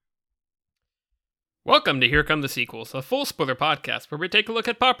Welcome to Here Come the Sequels, a full spoiler podcast where we take a look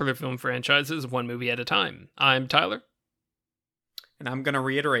at popular film franchises one movie at a time. I'm Tyler. And I'm going to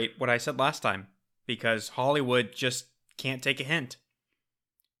reiterate what I said last time, because Hollywood just can't take a hint.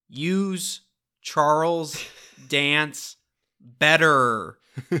 Use Charles Dance better.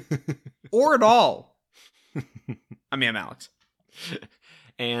 Or at all. I'm Alex.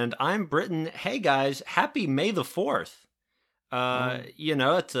 And I'm Britton. Hey guys, happy May the 4th.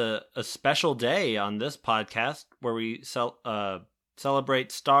 It's a special day on this podcast where we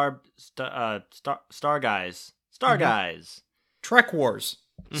celebrate Star Guys. Star Guys. Trek Wars.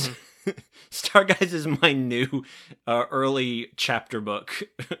 Mm-hmm. Star Guys is my new early chapter book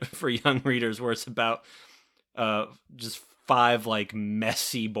for young readers, where it's about just 5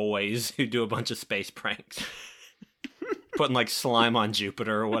 messy boys who do a bunch of space pranks, putting slime on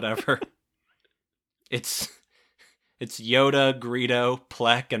Jupiter or whatever. It's Yoda, Greedo,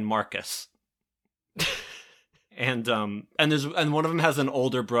 Plek, and Marcus. and one of them has an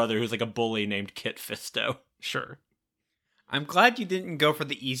older brother who's a bully named Kit Fisto. Sure. I'm glad you didn't go for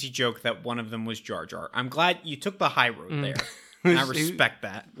the easy joke that one of them was Jar Jar. I'm glad you took the high road there. And I respect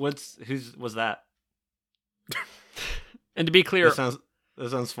that. Whose was that? And to be clear, that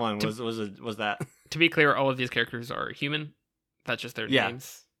sounds fun. Was that? To be clear, all of these characters are human. That's just their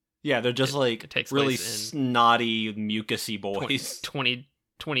names. Yeah, they're just it takes really snotty, mucusy boys.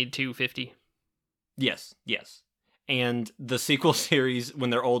 2250. Yes. And the sequel series,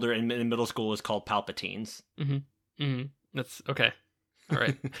 when they're older and in middle school, is called Palpatines. Mm-hmm. That's okay. All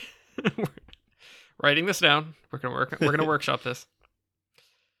right. Writing this down. We're gonna workshop this.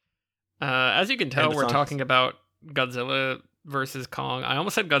 As you can tell, we're talking about Godzilla versus Kong. I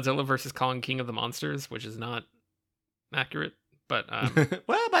almost said Godzilla versus Kong, King of the Monsters, which is not accurate. But,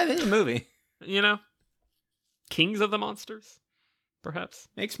 well, by the end of the movie. Kings of the Monsters, perhaps.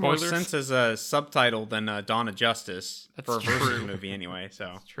 Makes more sense as a subtitle than Dawn of Justice for a versus movie anyway, so.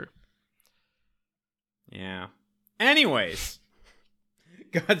 That's true. Yeah. Anyways,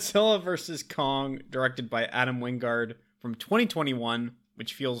 Godzilla vs. Kong, directed by Adam Wingard from 2021,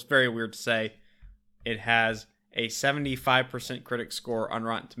 which feels very weird to say. It has a 75% critic score on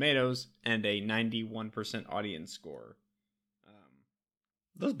Rotten Tomatoes and a 91% audience score.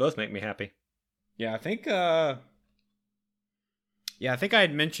 Those both make me happy. Yeah, I think I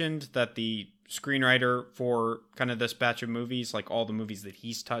had mentioned that the screenwriter for kind of this batch of movies, all the movies that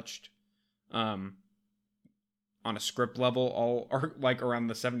he's touched, on a script level, all are around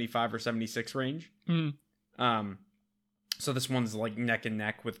the 75 or 76 range. Mm. So this one's neck and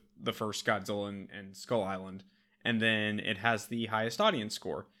neck with the first Godzilla and Skull Island. And then it has the highest audience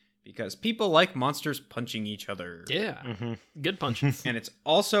score, because people like monsters punching each other. Yeah. Mm-hmm. Good punches. And it's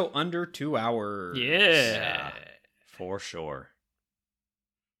also under 2 hours. Yeah. For sure.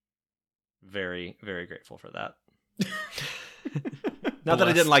 Very, very grateful for that. Not that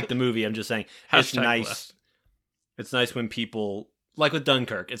I didn't like the movie, I'm just saying it's nice. Blessed. It's nice when people, like with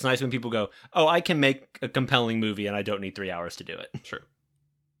Dunkirk, it's nice when people go, oh, I can make a compelling movie and I don't need 3 hours to do it. True.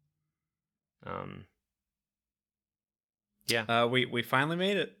 Yeah. We finally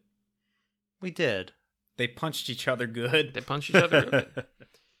made it. We did. They punched each other good. They punched each other good.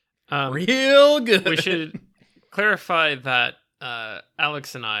 Real good. We should clarify that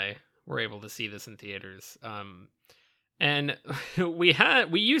Alex and I were able to see this in theaters. And we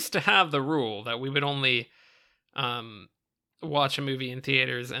used to have the rule that we would only watch a movie in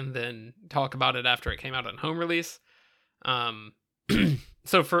theaters and then talk about it after it came out on home release. So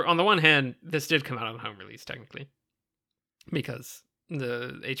on the one hand, this did come out on home release technically, because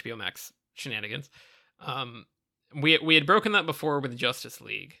the HBO Max shenanigans. We had broken that before with Justice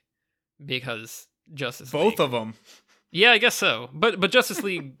League, because both of them. Yeah, I guess so. But Justice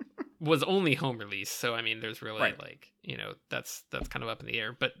League was only home release, so I mean, there's really that's kind of up in the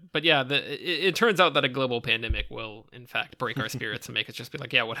air. But yeah, it turns out that a global pandemic will in fact break our spirits and make us just be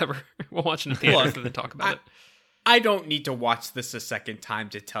like, yeah, whatever. We'll watch it in theaters and then talk about it. I don't need to watch this a second time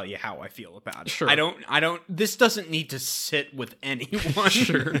to tell you how I feel about it. Sure. I don't. This doesn't need to sit with anyone.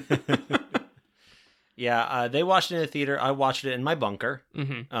 Sure. Yeah, they watched it in a theater. I watched it in my bunker.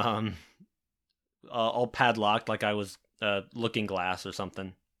 Mm-hmm. All padlocked, like I was Looking Glass or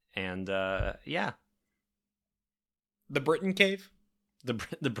something. And yeah, the Britain Cave, the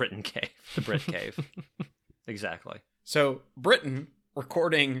Britain Cave, the Brit Cave, exactly. So Britain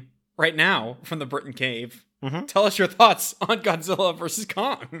recording right now from the Britain Cave. Mm-hmm. Tell us your thoughts on Godzilla vs.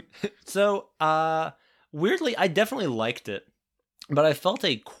 Kong. So, weirdly, I definitely liked it, but I felt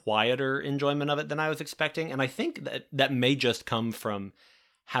a quieter enjoyment of it than I was expecting, and I think that may just come from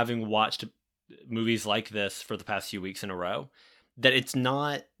having watched movies like this for the past few weeks in a row. that it's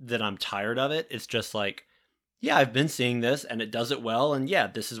not that I'm tired of it. It's just like, yeah, I've been seeing this and it does it well, and yeah,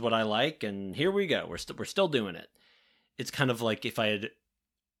 this is what I like, and here we go. We're still doing it. It's kind of like if I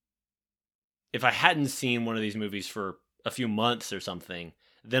hadn't seen one of these movies for a few months or something,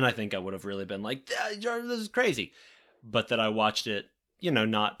 then I think I would have really been like, this is crazy. But that I watched it,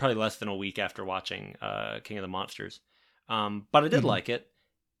 not probably less than a week after watching King of the Monsters. But I did like it.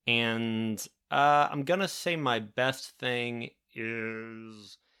 And I'm going to say my best thing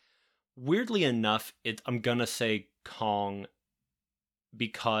is, weirdly enough, I'm going to say Kong,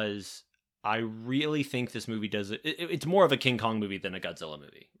 because I really think this movie does it. It's more of a King Kong movie than a Godzilla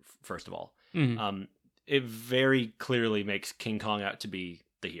movie, first of all. It very clearly makes King Kong out to be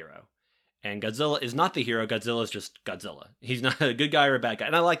the hero. And Godzilla is not the hero. Godzilla is just Godzilla. He's not a good guy or a bad guy.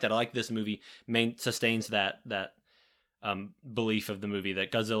 And I like that. I like this movie sustains that belief of the movie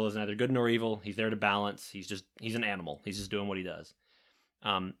that Godzilla is neither good nor evil. He's there to balance. He's an animal. He's just doing what he does.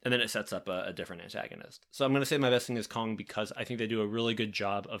 And then it sets up a different antagonist. So I'm going to say my best thing is Kong, because I think they do a really good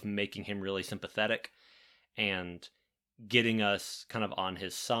job of making him really sympathetic and getting us kind of on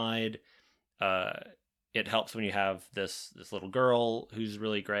his side. It helps when you have this little girl who's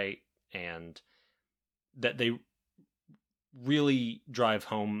really great, and that they really drive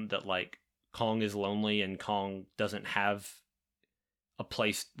home that like Kong is lonely and Kong doesn't have a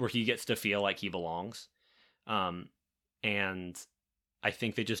place where he gets to feel like he belongs. And I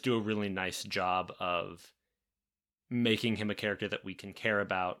think they just do a really nice job of making him a character that we can care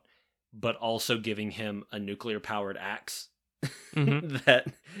about, but also giving him a nuclear powered axe that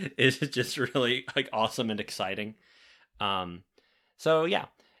is just really like awesome and exciting. So yeah,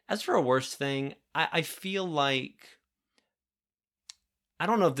 as for a worst thing, I feel like, I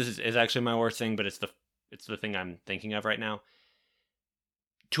don't know if this is actually my worst thing, but it's the thing I'm thinking of right now.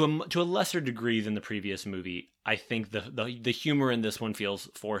 To a lesser degree than the previous movie, I think the humor in this one feels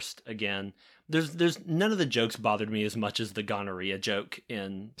forced again. There's none of the jokes bothered me as much as the gonorrhea joke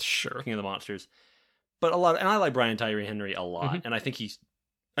in King of the Monsters. But and I like Brian Tyree Henry a lot, and I think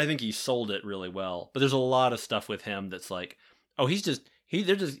he sold it really well. But there's a lot of stuff with him that's like, oh, he's just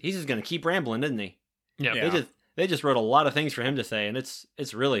gonna keep rambling, isn't he? Yeah. They just wrote a lot of things for him to say, and it's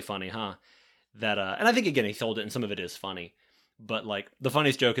really funny, huh? That and I think again he sold it, and some of it is funny. But like the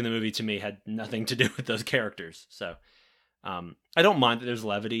funniest joke in the movie to me had nothing to do with those characters. So I don't mind that there's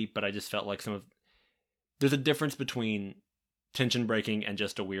levity, but I just felt like there's a difference between tension breaking and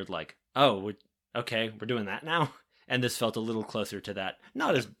just a weird like, oh, okay, we're doing that now. And this felt a little closer to that.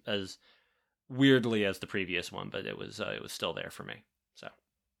 Not as weirdly as the previous one, but it was still there for me.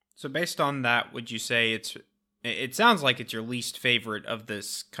 So based on that, would you say it sounds like it's your least favorite of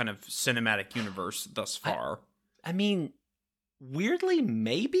this kind of cinematic universe thus far? I mean, weirdly,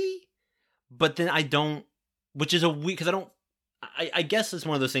 maybe, but then I don't, which is because I guess it's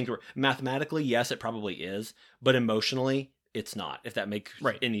one of those things where mathematically, yes, it probably is, but emotionally, it's not, if that makes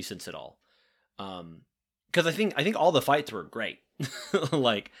any sense at all. Because I think all the fights were great.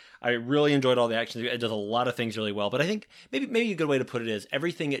 Like, I really enjoyed all the action. It does a lot of things really well, but I think maybe a good way to put it is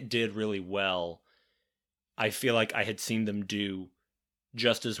everything it did really well, I feel like I had seen them do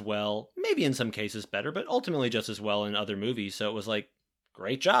just as well, maybe in some cases better, but ultimately just as well in other movies. So it was like,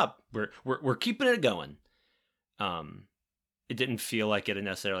 great job. We're keeping it going. It didn't feel like it had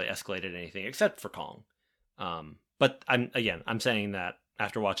necessarily escalated anything except for Kong. But I'm saying that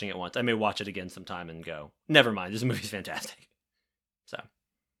after watching it once, I may watch it again sometime and go, never mind, this movie's fantastic. So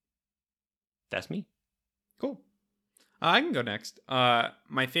that's me. Cool. I can go next.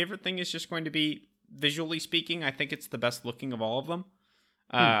 My favorite thing is just going to be, visually speaking, I think it's the best looking of all of them.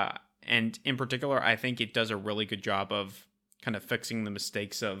 And in particular, I think it does a really good job of kind of fixing the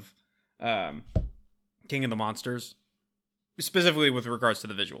mistakes of King of the Monsters, specifically with regards to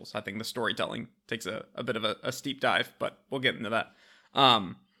the visuals. I think the storytelling takes a bit of a steep dive, but we'll get into that.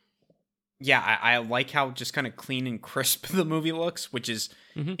 I like how just kind of clean and crisp the movie looks, which is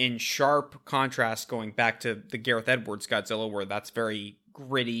in sharp contrast going back to the Gareth Edwards Godzilla, where that's very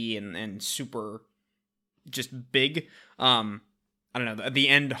gritty and super just big. I don't know, the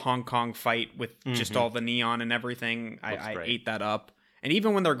end Hong Kong fight with just all the neon and everything, I ate that up. And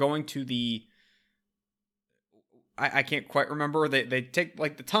even when they're going to the, I can't quite remember, they take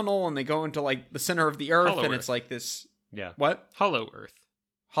like the tunnel and they go into like the center of the earth, Hollow and Earth. it's like this. Yeah. What? Hollow Earth.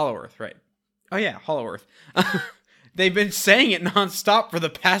 Hollow Earth, right. Oh yeah, Hollow Earth. They've been saying it nonstop for the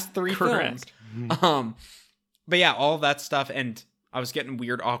past 3 films. But yeah, all that stuff, and I was getting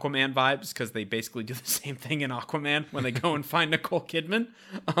weird Aquaman vibes because they basically do the same thing in Aquaman when they go and find Nicole Kidman.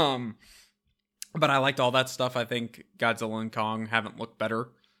 But I liked all that stuff. I think Godzilla and Kong haven't looked better.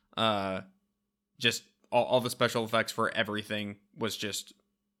 Just all the special effects for everything was just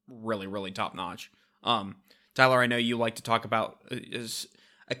really, really top notch. Tyler, I know you like to talk about is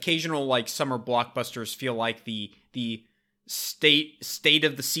occasional like summer blockbusters feel like the state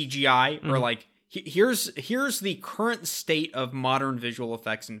of the CGI, or like here's the current state of modern visual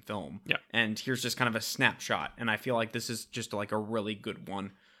effects in film. Yeah. And here's just kind of a snapshot. And I feel like this is just like a really good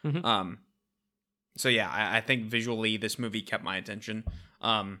one. So yeah, I think visually this movie kept my attention.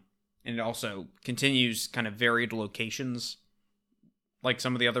 And it also continues kind of varied locations like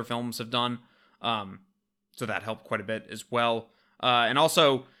some of the other films have done. So that helped quite a bit as well. And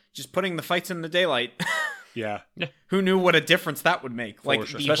also just putting the fights in the daylight. Yeah. Who knew what a difference that would make? Like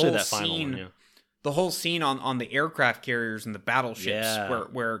sure. Especially that final one, yeah. The whole scene on the aircraft carriers and the battleships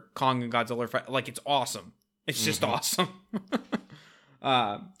where Kong and Godzilla fight, like, it's awesome. It's just awesome.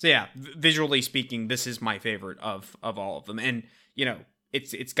 So yeah, visually speaking, this is my favorite of all of them. And, you know,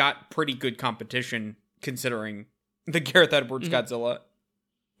 it's got pretty good competition considering the Gareth Edwards Godzilla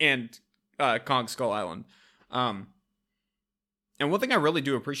and Kong Skull Island. And one thing I really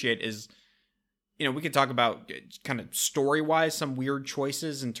do appreciate is, you know, we could talk about kind of story-wise some weird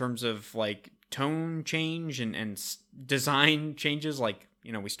choices in terms of like tone change and design changes. Like,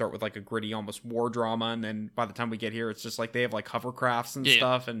 you know, we start with like a gritty, almost war drama, and then by the time we get here, it's just like they have like hovercrafts and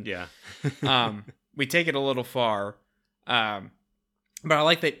stuff. And we take it a little far. But I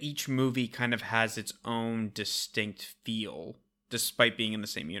like that each movie kind of has its own distinct feel, despite being in the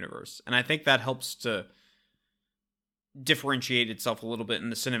same universe. And I think that helps to differentiate itself a little bit in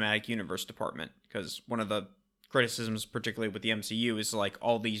the cinematic universe department, because one of the criticisms, particularly with the MCU, is like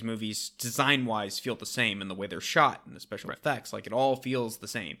all these movies design-wise feel the same in the way they're shot and the special effects. Like, it all feels the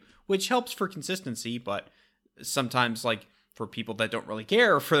same, which helps for consistency, but sometimes, like, for people that don't really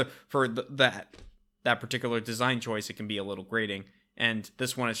care for that particular design choice, it can be a little grating. And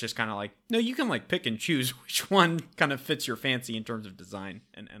this one is just kind of like, no, you can like pick and choose which one kind of fits your fancy in terms of design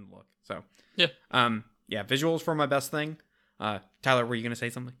and look. So yeah, visuals for my best thing. Tyler, were you going to say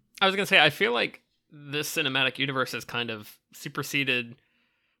something? I was going to say, I feel like this cinematic universe has kind of superseded.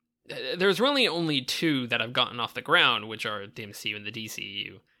 There's really only two that have gotten off the ground, which are the MCU and the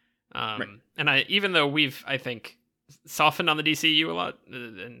DCU. And even though we've, I think, softened on the DCU a lot,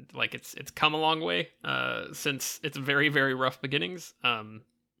 and like it's come a long way since its very, very rough beginnings,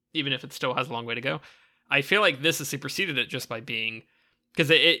 even if it still has a long way to go. I feel like this has superseded it just by being, because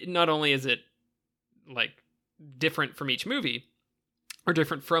it not only is it like different from each movie, or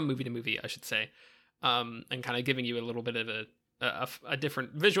different from movie to movie, I should say, and kind of giving you a little bit of a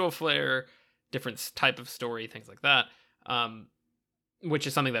different visual flair, different type of story, things like that, which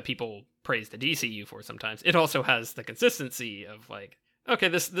is something that people praise the DCU for sometimes. It also has the consistency of like, okay,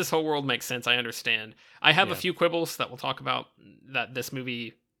 this whole world makes sense, I understand. I have a few quibbles that we'll talk about that this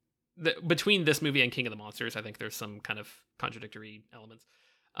movie, between this movie and King of the Monsters, I think there's some kind of contradictory elements.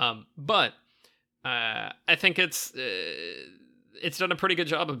 But I think it's done a pretty good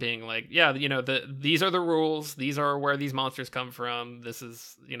job of being like, yeah, you know, these are the rules, these are where these monsters come from, this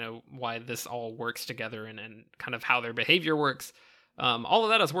is, you know, why this all works together, and kind of how their behavior works. All of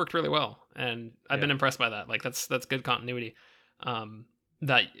that has worked really well, and I've been impressed by that. Like, that's good continuity. I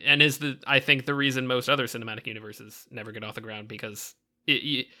think the reason most other cinematic universes never get off the ground, because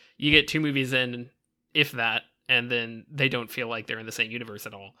you get two movies in, if that, and then they don't feel like they're in the same universe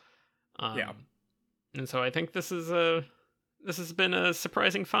at all. And so I think this has been a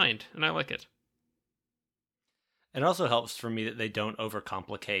surprising find, and I like it. It also helps for me that they don't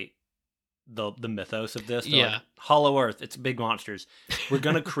overcomplicate the mythos of this. They're like, Hollow Earth, it's big monsters. We're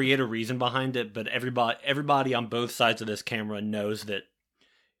gonna create a reason behind it, but everybody on both sides of this camera knows that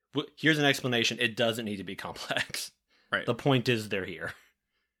here's an explanation. It doesn't need to be complex. Right. The point is they're here.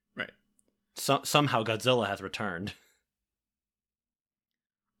 Right. Somehow Godzilla has returned.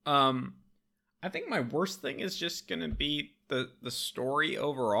 I think my worst thing is just gonna be the story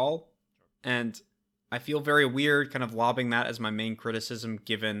overall, and I feel very weird kind of lobbing that as my main criticism,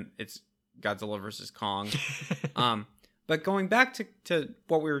 given it's Godzilla versus Kong. But going back to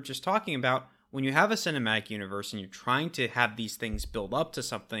what we were just talking about, when you have a cinematic universe and you're trying to have these things build up to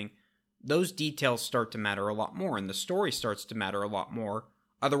something, those details start to matter a lot more, and the story starts to matter a lot more.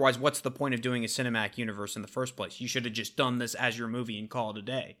 Otherwise, what's the point of doing a cinematic universe in the first place? You should have just done this as your movie and called it a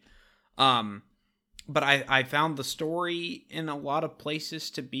day. But I found the story in a lot of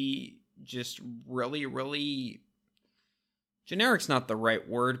places to be just really, really... generic's not the right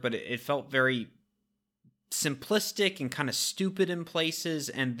word, but it felt very simplistic and kind of stupid in places,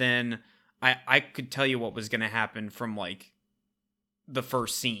 and then I could tell you what was going to happen from, like, the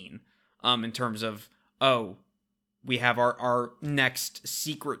first scene, in terms of, oh, we have our next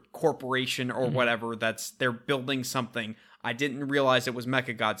secret corporation or whatever they're building something. I didn't realize it was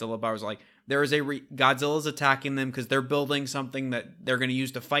Mechagodzilla, but I was like, there is Godzilla's attacking them because they're building something that they're going to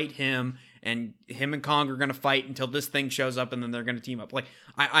use to fight him, and him and Kong are going to fight until this thing shows up, and then they're going to team up. Like,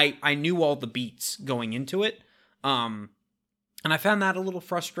 I knew all the beats going into it, and I found that a little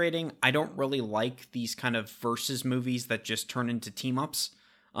frustrating. I don't really like these kind of versus movies that just turn into team-ups,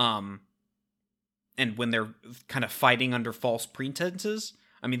 and when they're kind of fighting under false pretenses.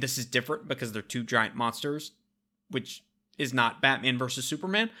 I mean, this is different because they're two giant monsters, which is not Batman versus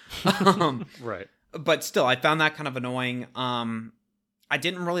Superman. Right. But still, I found that kind of annoying. I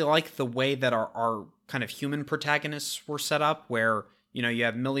didn't really like the way that our kind of human protagonists were set up, where, you know, you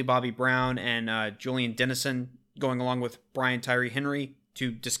have Millie Bobby Brown and Julian Dennison going along with Brian Tyree Henry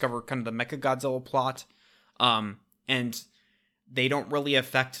to discover kind of the Mechagodzilla plot. And they don't really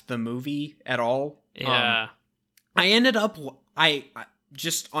affect the movie at all. Yeah. I ended up, I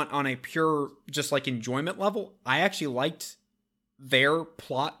just on a pure, just like enjoyment level, I actually liked their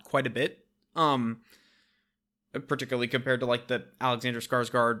plot quite a bit. Particularly compared to like the Alexander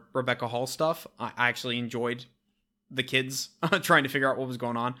Skarsgård, Rebecca Hall stuff. I actually enjoyed the kids trying to figure out what was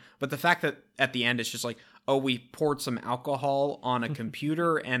going on. But the fact that at the end it's just like, oh, we poured some alcohol on a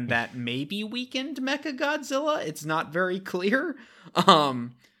computer and that maybe weakened Mechagodzilla. It's not very clear.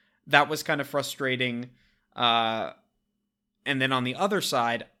 That was kind of frustrating. And then on the other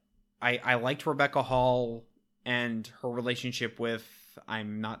side, I liked Rebecca Hall and her relationship with,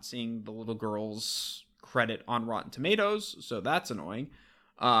 I'm not seeing the little girl's credit on Rotten Tomatoes, so that's annoying.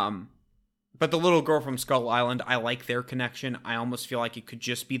 But the little girl from Skull Island, I like their connection. I almost feel like it could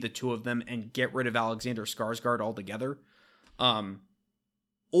just be the two of them and get rid of Alexander Skarsgård altogether.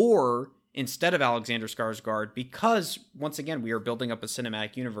 Or instead of Alexander Skarsgård, because once again we are building up a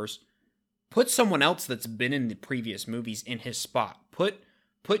cinematic universe, put someone else that's been in the previous movies in his spot. Put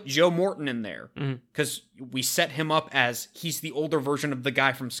Joe Morton in there, because we set him up as he's the older version of the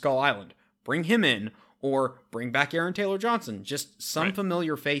guy from Skull Island. Bring him in, or bring back Aaron Taylor Johnson. Just some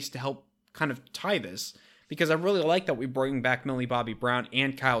familiar face to help kind of tie this, because I really like that we bring back Millie Bobby Brown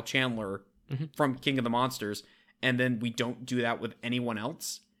and Kyle Chandler from King of the Monsters, and then we don't do that with anyone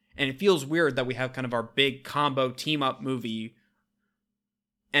else. And it feels weird that we have kind of our big combo team-up movie,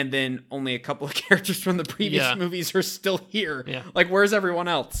 and then only a couple of characters from the previous movies are still here. Yeah. Like, where's everyone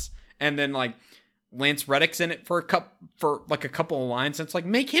else? And then, like, Lance Reddick's in it for a couple of lines. And it's like,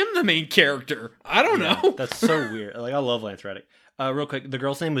 make him the main character. I don't know. That's so weird. Like, I love Lance Reddick. Real quick, the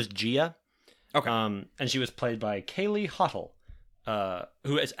girl's name was Gia. Okay. And she was played by Kaylee Hottle,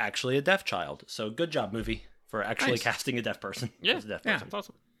 who is actually a deaf child. So good job, movie, for actually casting a deaf person. Yeah, as a deaf person. That's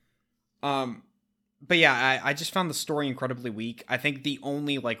awesome. But yeah, I just found the story incredibly weak. I think the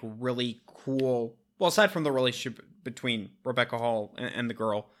only like really cool, well, aside from the relationship between Rebecca Hall and the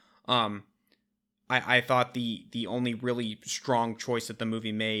girl, I thought the only really strong choice that the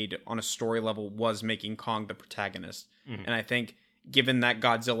movie made on a story level was making Kong the protagonist. Mm-hmm. And I think given that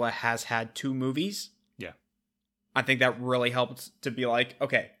Godzilla has had 2 movies, I think that really helped to be like,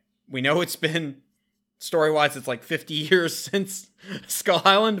 okay, we know it's been, story-wise, it's like 50 years since Skull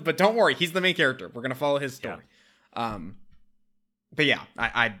Island, but don't worry, he's the main character. We're going to follow his story. Yeah. But yeah,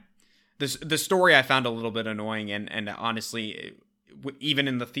 the story I found a little bit annoying, and honestly, even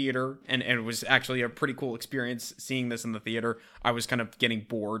in the theater, and it was actually a pretty cool experience seeing this in the theater, I was kind of getting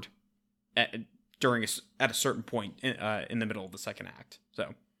bored at a certain point in the middle of the second act.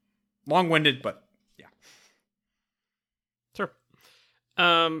 So, long-winded, but yeah. Sure.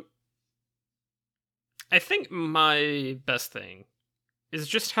 I think my best thing is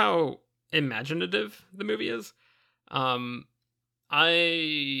just how imaginative the movie is.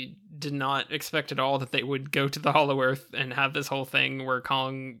 I did not expect at all that they would go to the Hollow Earth and have this whole thing where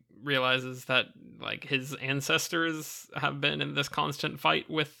Kong realizes that like his ancestors have been in this constant fight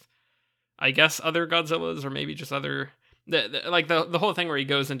with, I guess, other Godzillas, or maybe just other the whole thing where he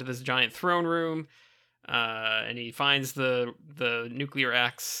goes into this giant throne room, and he finds the nuclear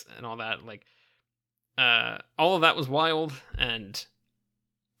axe and all that. Like, all of that was wild, and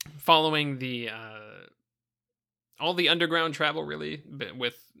following all the underground travel, really,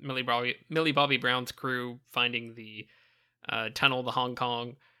 with Millie Bobby Brown's crew finding the tunnel to Hong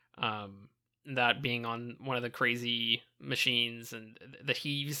Kong, that being on one of the crazy machines, and the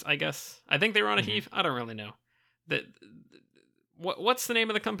heaves, I guess. I think they were on a heave. I don't really know. What's the name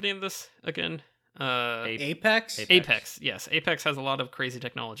of the company in this again? Apex? Apex, yes. Apex has a lot of crazy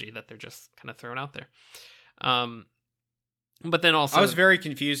technology that they're just kind of throwing out there. But then also, I was very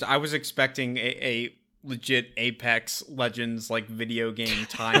confused. I was expecting a legit Apex Legends like video game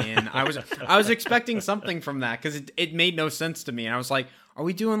tie-in. I was expecting something from that because it made no sense to me, and I was like, are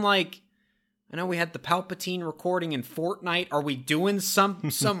we doing like? I know we had the Palpatine recording in Fortnite. Are we doing some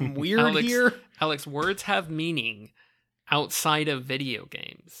weird here? Alex, words have meaning outside of video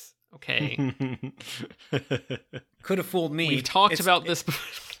games. Okay, could have fooled me. We've talked about this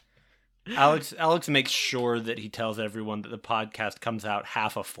before. Alex makes sure that he tells everyone that the podcast comes out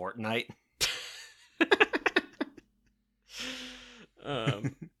half a fortnight.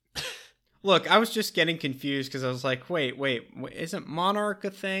 Look, I was just getting confused because I was like, wait, isn't Monarch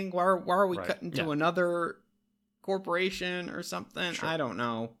a thing? Why are we cutting to another corporation or something? Sure. I don't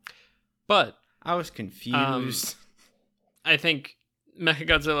know. But I was confused. I think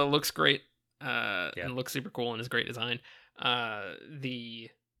Mechagodzilla looks great and looks super cool and is great design. The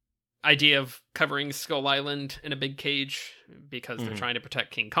idea of covering Skull Island in a big cage because they're trying to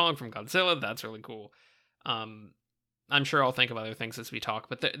protect King Kong from Godzilla, that's really cool. I'm sure I'll think of other things as we talk,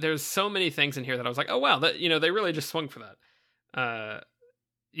 but there's so many things in here that I was like, oh wow, that they really just swung for that. I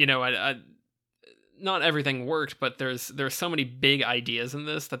not everything worked, but there's so many big ideas in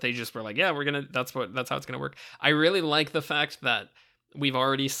this that they just were like, yeah, that's how it's gonna work. I really like the fact that we've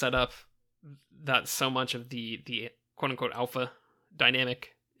already set up that so much of the quote unquote alpha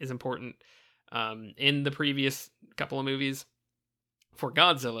dynamic is important in the previous couple of movies for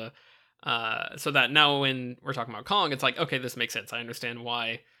Godzilla. So that now when we're talking about Kong, it's like, okay, this makes sense. I understand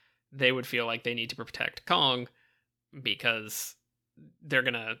why they would feel like they need to protect Kong because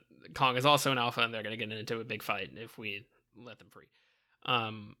Kong is also an alpha and they're gonna get into a big fight if we let them free.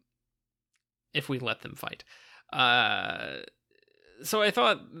 If we let them fight. So I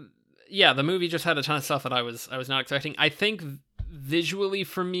thought, yeah, the movie just had a ton of stuff that I was not expecting. I think visually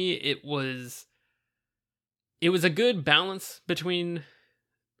for me, it was a good balance between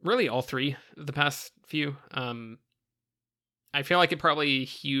really all three of the past few. I feel like it probably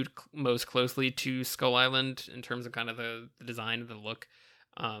hewed most closely to Skull Island in terms of kind of the design of the look.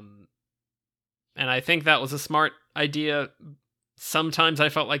 And I think that was a smart idea. Sometimes I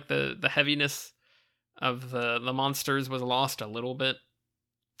felt like the heaviness of the monsters was lost a little bit.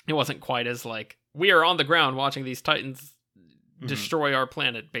 It wasn't quite as like, we are on the ground watching these titans destroy our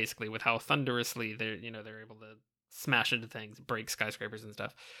planet, basically, with how thunderously they're able to smash into things, break skyscrapers and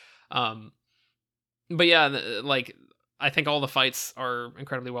stuff. But yeah, like, I think all the fights are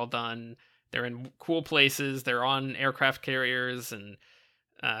incredibly well done. They're in cool places. They're on aircraft carriers and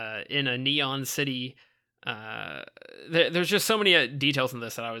in a neon city. There's just so many details in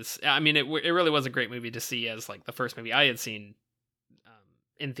this that it really was a great movie to see as like the first movie I had seen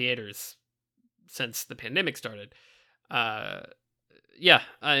in theaters since the pandemic started. Yeah,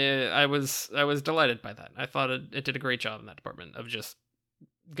 I was delighted by that. I thought it did a great job in that department of just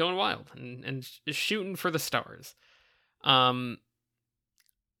going wild and shooting for the stars. I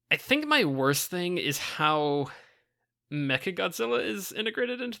think my worst thing is how Mechagodzilla is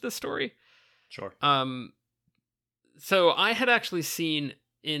integrated into the story. Sure. So I had actually seen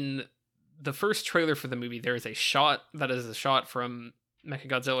in the first trailer for the movie, there is a shot from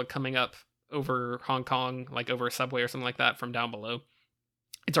Mechagodzilla coming up over Hong Kong, like over a subway or something like that from down below.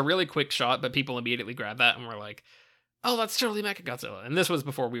 It's a really quick shot, but people immediately grab that and were like, oh, that's totally Mechagodzilla. And this was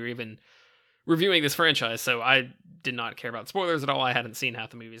before we were even reviewing this franchise, so I did not care about spoilers at all. I hadn't seen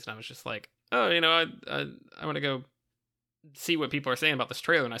half the movies, and I was just like, oh, I want to go see what people are saying about this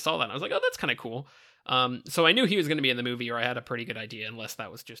trailer, and I saw that, and I was like, oh, that's kind of cool. So I knew he was going to be in the movie, or I had a pretty good idea, unless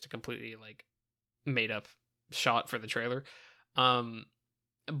that was just a completely, like, made-up shot for the trailer.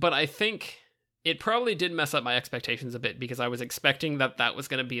 But I think it probably did mess up my expectations a bit, because I was expecting that was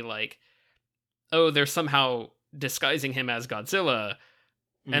going to be like, oh, they're somehow disguising him as Godzilla.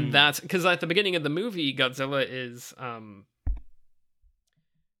 And that's because at the beginning of the movie, Godzilla is,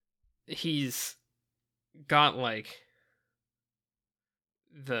 he's got like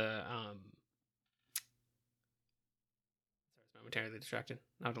the, sorry, momentarily distracted.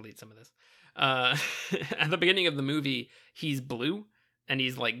 I'll delete some of this. At the beginning of the movie, he's blue and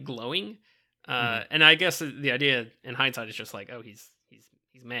he's like glowing. And I guess the idea in hindsight is just like, oh, he's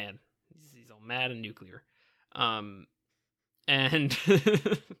mad. He's all mad and nuclear. And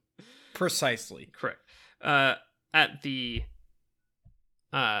precisely correct. At the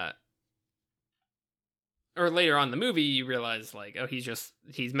or later on in the movie, you realize like, oh,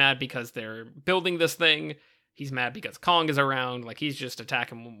 he's mad because they're building this thing. He's mad because Kong is around. Like, he's just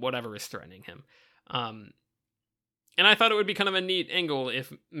attacking whatever is threatening him. And I thought it would be kind of a neat angle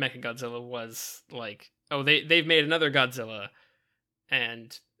if Mechagodzilla was like, oh, they've made another Godzilla,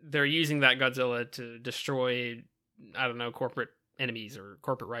 and they're using that Godzilla to destroy, I don't know, corporate enemies or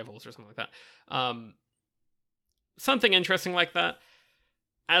corporate rivals or something like that. something interesting like that.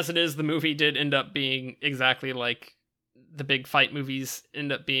 As it is, the movie did end up being exactly like the big fight movies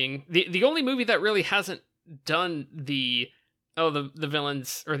end up being. The only movie that really hasn't done the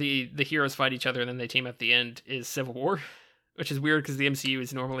villains or the heroes fight each other and then they team at the end is Civil War, which is weird because the MCU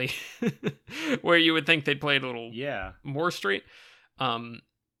is normally where you would think they'd play it a little more straight.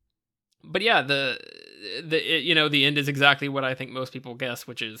 But yeah, the end is exactly what I think most people guess,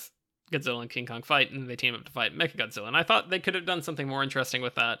 which is Godzilla and King Kong fight, and they team up to fight Mechagodzilla. And I thought they could have done something more interesting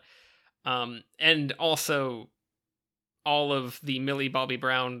with that. And also all of the Millie Bobby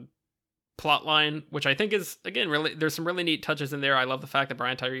Brown plotline, which I think is, again, really, there's some really neat touches in there. I love the fact that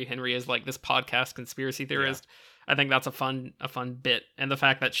Brian Tyree Henry is like this podcast conspiracy theorist. Yeah. I think that's a fun bit. And the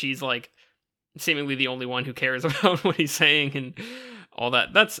fact that she's like seemingly the only one who cares about what he's saying and all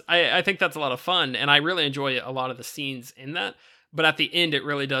that. I think that's a lot of fun. And I really enjoy a lot of the scenes in that. But at the end, it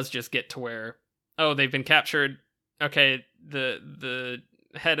really does just get to where, they've been captured. Okay, the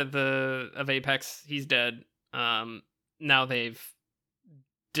head of Apex, he's dead. Now they've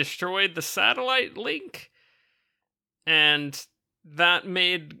destroyed the satellite link, and that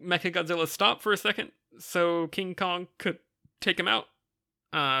made Mechagodzilla stop for a second, so King Kong could take him out.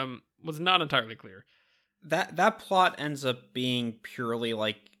 Was not entirely clear. That plot ends up being purely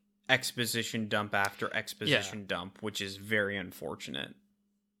like exposition dump after exposition dump, which is very unfortunate.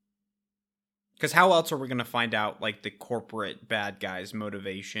 Because how else are we going to find out, like, the corporate bad guy's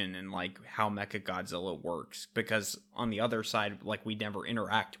motivation and, like, how Mechagodzilla works? Because on the other side, like, we never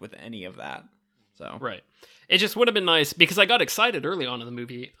interact with any of that. So right. It just would have been nice, because I got excited early on in the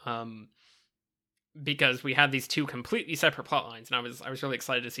movie, because we had these two completely separate plot lines, and I was really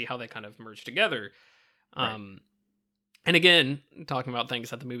excited to see how they kind of merged together. Right. And again, talking about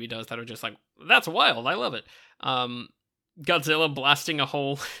things that the movie does that are just like, that's wild, I love it. Godzilla blasting a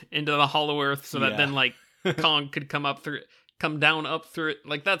hole into the hollow earth so that then like Kong could come down up through it.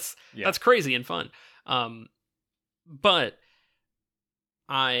 Like that's crazy and fun. But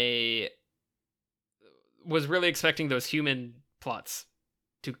I was really expecting those human plots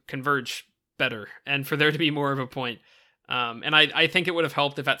to converge better and for there to be more of a point. And I think it would have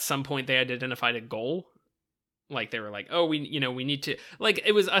helped if at some point they had identified a goal. Like they were like, we need to, like,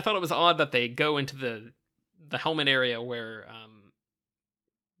 I thought it was odd that they go into the helmet area where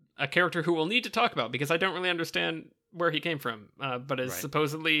a character who we'll need to talk about because I don't really understand where he came from, but is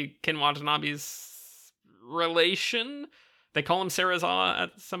supposedly Ken Watanabe's relation. They call him Serizawa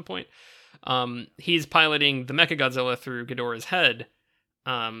at some point. He's piloting the Mechagodzilla through Ghidorah's head,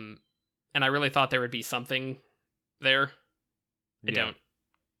 and I really thought there would be something there. I don't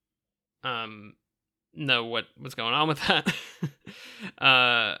know what was going on with that.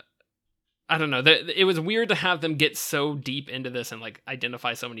 I don't know. It was weird to have them get so deep into this and like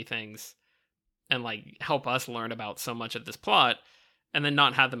identify so many things and like help us learn about so much of this plot and then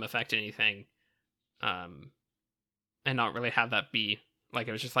not have them affect anything. And not really have that be like,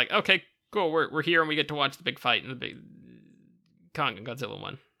 it was just like, okay, cool. We're here and we get to watch the big fight and the big Kong and Godzilla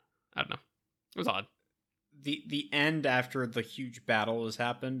one. I don't know. It was odd. The end after the huge battle has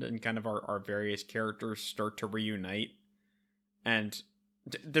happened and kind of our various characters start to reunite and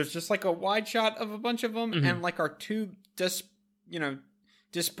there's just like a wide shot of a bunch of them and like our two disparate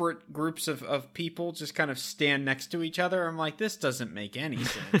groups of people just kind of stand next to each other. I'm like, this doesn't make any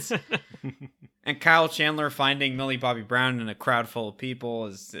sense. And Kyle Chandler finding Millie Bobby Brown in a crowd full of people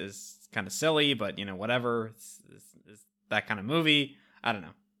is kind of silly, but whatever. It's that kind of movie. I don't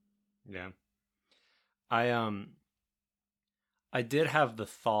know. Yeah. I did have the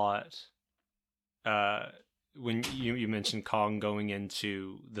thought, when you mentioned Kong going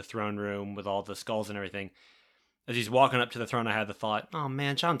into the throne room with all the skulls and everything, as he's walking up to the throne, I had the thought, oh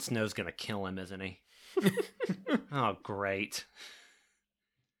man, Jon Snow's gonna kill him, isn't he? Oh, great.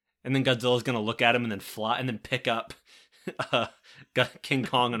 And then Godzilla's gonna look at him and then fly, and then pick up King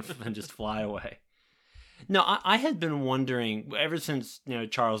Kong and just fly away. No, I had been wondering, ever since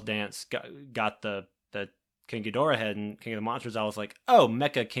Charles Dance got the King Ghidorah head in King of the Monsters, I was like, oh,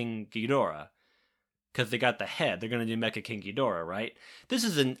 Mecha King Ghidorah. Because they got the head. They're going to do Mecha King Ghidorah, right? This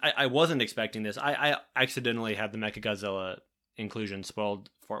is I wasn't expecting this. I accidentally had the Mechagodzilla inclusion spoiled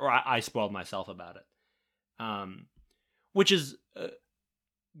I spoiled myself about it. Which is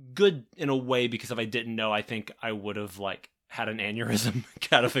good in a way, because if I didn't know, I think I would have like had an aneurysm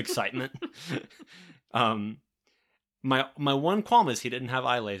out of excitement. My one qualm is he didn't have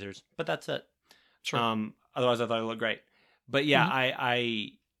eye lasers, but that's it. Sure. Otherwise I thought it looked great. But yeah,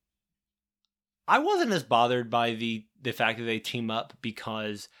 I wasn't as bothered by the fact that they team up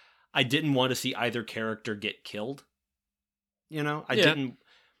because I didn't want to see either character get killed. I didn't.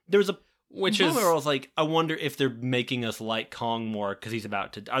 There was which moment is where I was like, I wonder if they're making us like Kong more because he's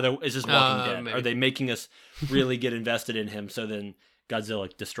about to. Is this Walking Dead? Maybe. Are they making us really get invested in him so then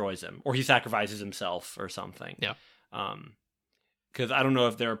Godzilla destroys him or he sacrifices himself or something? Yeah. Because I don't know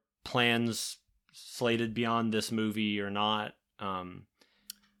if there are plans slated beyond this movie or not.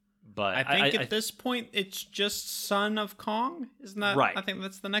 But I think at this point it's just Son of Kong, isn't that right? I think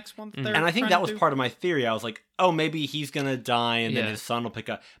that's the next one. And I think that was part of my theory. I was like, oh, maybe he's gonna die and then his son will pick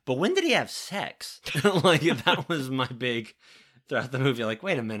up. But when did he have sex? Like that was my big throughout the movie. Like,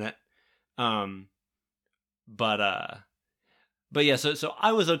 wait a minute. But yeah. So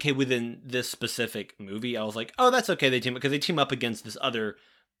I was okay within this specific movie. I was like, oh, that's okay. They team up against this other,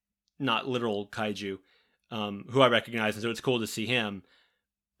 not literal kaiju, who I recognize, and so it's cool to see him.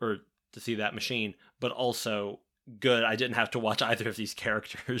 Or to see that machine, but also good. I didn't have to watch either of these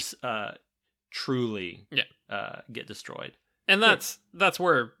characters truly get destroyed. And that's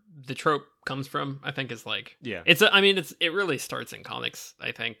where the trope comes from, I think, is like, yeah. It really starts in comics,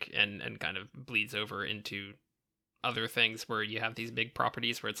 I think, and kind of bleeds over into other things where you have these big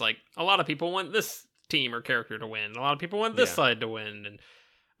properties where it's like, a lot of people want this team or character to win. A lot of people want this side to win.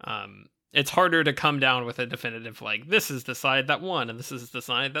 And, it's harder to come down with a definitive, like, this is the side that won and this is the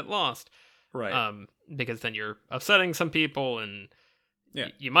side that lost. Right. Because then you're upsetting some people and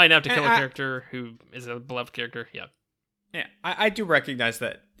you might have to kill a character who is a beloved character. Yeah. Yeah. I do recognize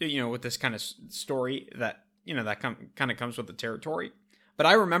that, with this kind of story that, that kind of comes with the territory. But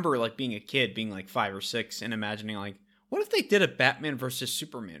I remember, like, being a kid, being like 5 or 6 and imagining, like, what if they did a Batman versus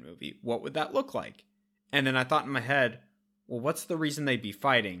Superman movie? What would that look like? And then I thought in my head, well, what's the reason they'd be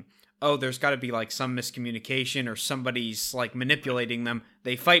fighting? Oh, there's got to be like some miscommunication or somebody's like manipulating them.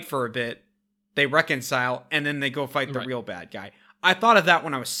 They fight for a bit, they reconcile, and then they go fight the real bad guy. I thought of that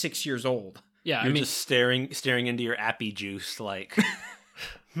when I was 6 years old. Yeah, You're just staring into your appy juice like,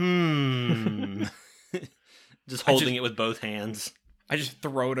 just holding it with both hands. I just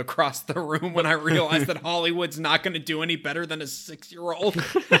throw it across the room when I realize that Hollywood's not going to do any better than a 6-year-old.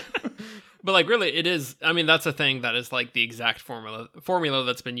 But, like, really, it is, that's a thing that is, like, the exact formula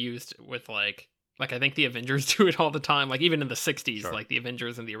that's been used with, like, I think the Avengers do it all the time. Like, even in the 60s, like, the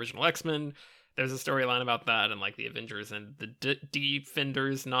Avengers and the original X-Men, there's a storyline about that, and, like, the Avengers and the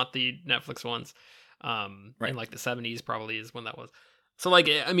Defenders, not the Netflix ones. In, like, the 70s probably is when that was. So, like,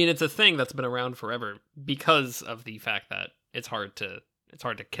 it's a thing that's been around forever because of the fact that it's hard to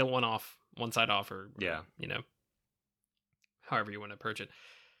kill one side off, or, however you want to approach it.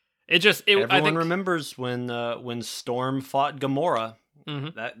 Everyone remembers when Storm fought Gamora.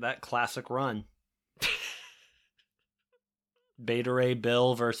 Mm-hmm. That classic run. Beta Ray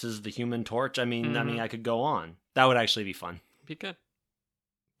Bill versus the Human Torch. I mean, I could go on. That would actually be fun. Be good.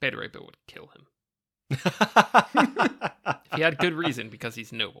 Beta Ray Bill would kill him. If he had good reason, because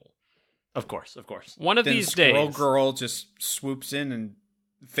he's noble. Of course. One of these days, Squirrel Girl just swoops in and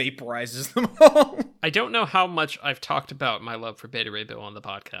vaporizes them all. I don't know how much I've talked about my love for Beta Ray Bill on the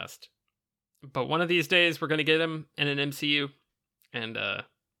podcast, but one of these days we're going to get him in an MCU, and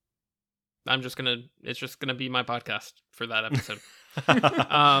it's just gonna be my podcast for that episode.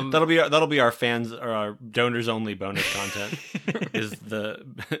 That'll be our fans or our donors only bonus content.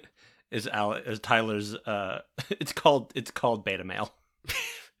 is Tyler's it's called Beta Mail.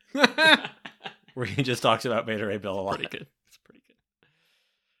 Where he just talks about Beta Ray Bill a lot. Pretty good. It's pretty good.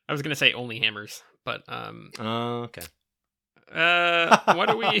 I was gonna say only hammers, but okay. What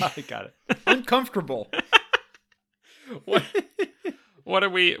do we? I got it. Uncomfortable. What do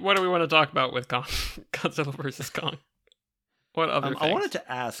we want to talk about with Kong? Godzilla versus Kong? What other things? I wanted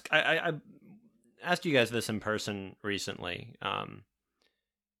to ask. I asked you guys this in person recently,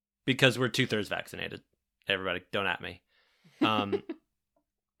 because we're 2/3 vaccinated. Everybody, don't at me.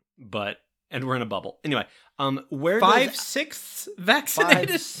 And we're in a bubble. Anyway, where 5/6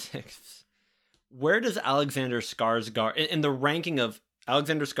 vaccinated? 5/6. Where does Alexander Skarsgård in the ranking of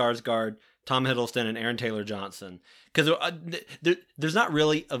Alexander Skarsgård, Tom Hiddleston, and Aaron Taylor Johnson? Because there's not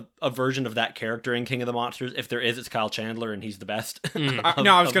really a version of that character in King of the Monsters. If there is, it's Kyle Chandler, and he's the best. No,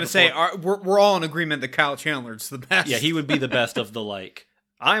 I was going to say we're all in agreement that Kyle Chandler's the best. Yeah, he would be the best of the like.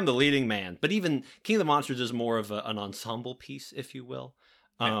 I am the leading man, but even King of the Monsters is more of an ensemble piece, if you will.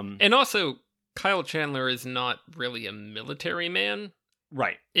 And also, Kyle Chandler is not really a military man.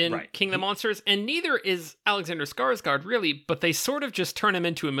 Right. In King of the Monsters, and neither is Alexander Skarsgård, really, but they sort of just turn him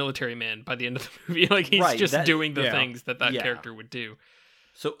into a military man by the end of the movie. Like, he's just doing the things that character would do.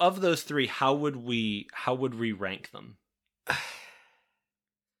 So of those three, how would we rank them?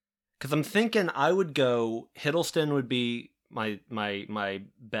 Because I'm thinking I would go Hiddleston would be my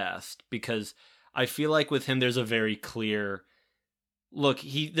best, because I feel like with him there's a very clear look,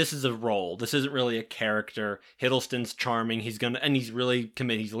 this is a role. This isn't really a character. Hiddleston's charming. And he's really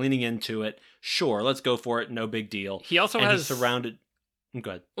committed. He's leaning into it. Sure, let's go for it. No big deal. He also He's surrounded.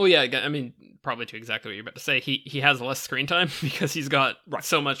 Go ahead. Oh yeah, I mean, probably to exactly what you're about to say. He has less screen time because he's got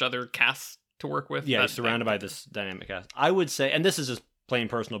so much other cast to work with. Yeah, he's surrounded by this dynamic cast. I would say, and this is just plain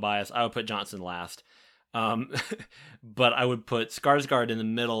personal bias, I would put Johnson last. But I would put Skarsgård in the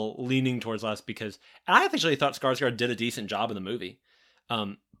middle, leaning towards last, because I actually thought Skarsgård did a decent job in the movie.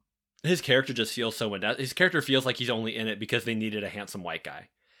 His character just feels so his character feels like he's only in it because they needed a handsome white guy,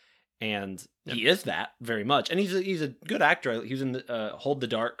 and he is that very much. And he's a good actor. He was in Hold the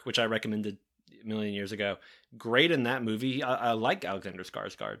Dark, which I recommended a million years ago. Great in that movie. I like Alexander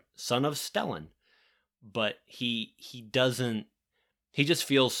Skarsgård, son of Stellan, but he just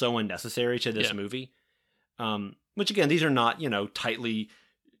feels so unnecessary to this movie. Which again, these are not tightly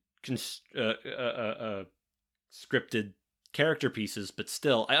scripted character pieces, but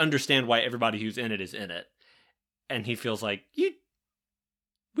still, I understand why everybody who's in it is in it, and he feels like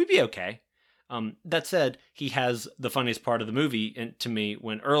we'd be okay. That said, he has the funniest part of the movie, and to me,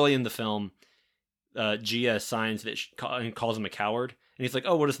 when early in the film, Gia signs that and calls him a coward, and he's like,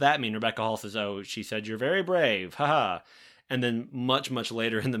 "Oh, what does that mean?" Rebecca Hall says, "Oh, she said you're very brave, haha." And then much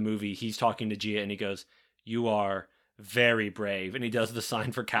later in the movie, he's talking to Gia, and he goes, "You are very brave," and he does the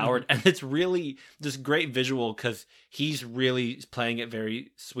sign for coward. And it's really this great visual because he's really playing it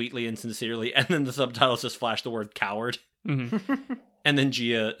very sweetly and sincerely, and then the subtitles just flash the word coward. And then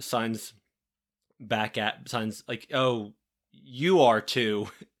Gia signs like, "Oh, you are too,"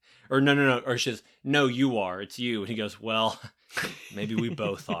 or no, or she says, "No, you are, it's you," and he goes, "Well, maybe we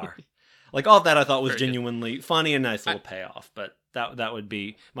both are." Like, all of that I thought was genuinely funny and nice little payoff, but that would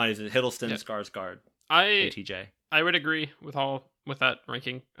be mine. Is Hiddleston, Skarsgård, ATJ. I would agree with that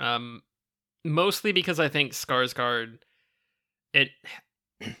ranking. Mostly because I think Skarsgård,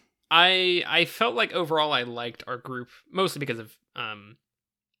 I felt like overall I liked our group, mostly because of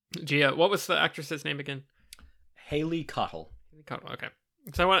Gia. What was the actress's name again? Haley Cottle. Okay.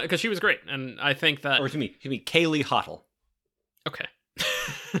 Because she was great, and I think that. Or to me, Kaylee Hottle. Okay.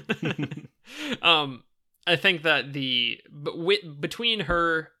 I think that between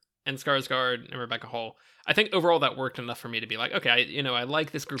her and Skarsgård and Rebecca Hall, I think overall that worked enough for me to be like, okay, I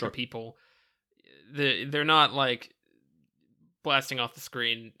like this group of people. They're not like blasting off the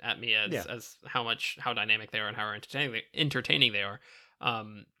screen at me as how dynamic they are and how entertaining they are.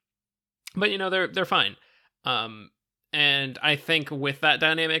 But they're fine. And I think with that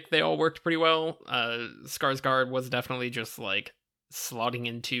dynamic, they all worked pretty well. Skarsgård was definitely just like slotting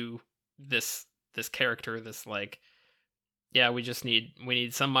into this character, this like, yeah, we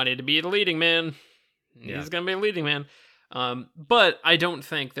need somebody to be the leading man. He's gonna be a leading man. But I don't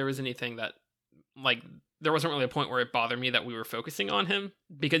think there was anything that, like, there wasn't really a point where it bothered me that we were focusing on him,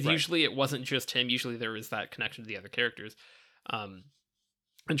 because usually it wasn't just him. Usually there was that connection to the other characters, and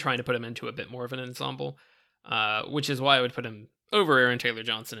trying to put him into a bit more of an ensemble, which is why I would put him over Aaron Taylor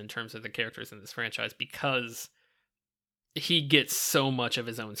Johnson in terms of the characters in this franchise, because he gets so much of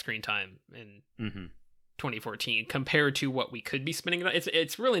his own screen time in 2014 compared to what we could be spending it on.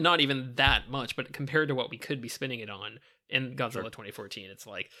 It's really not even that much, but compared to what we could be spending it on in Godzilla 2014, it's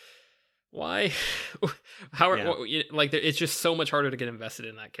like, why? It's just so much harder to get invested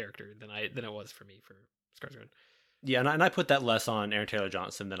in that character than it was for me for Skarsgård. Yeah, and I put that less on Aaron Taylor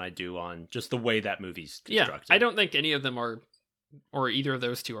Johnson than I do on just the way that movie's constructed. Yeah, I don't think any of them are, or either of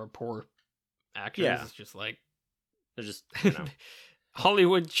those two are poor actors. Yeah. It's just like, they're just,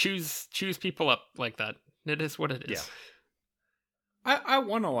 Hollywood choose people up like that. It is what it is. Yeah. I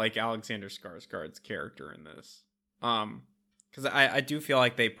want to like Alexander Skarsgård's character in this. Because I do feel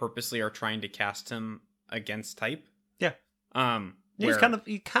like they purposely are trying to cast him against type. Yeah. He's kind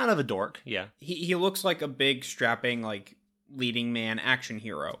of a dork. Yeah. He looks like a big strapping like leading man action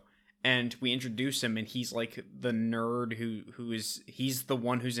hero, and we introduce him, and he's like the nerd he's the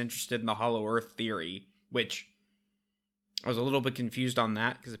one who's interested in the Hollow Earth theory, which I was a little bit confused on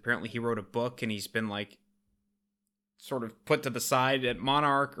that, because apparently he wrote a book and he's been like sort of put to the side at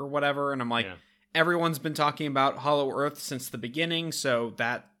Monarch or whatever, and I'm like, everyone's been talking about Hollow Earth since the beginning, so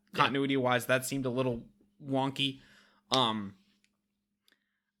that continuity wise, that seemed a little wonky.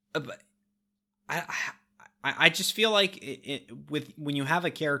 But I just feel like when you have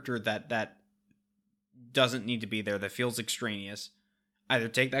a character that doesn't need to be there, that feels extraneous, either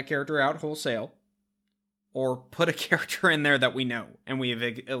take that character out wholesale, or put a character in there that we know and we have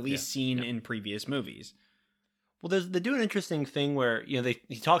at least seen in previous movies. Well, they do an interesting thing where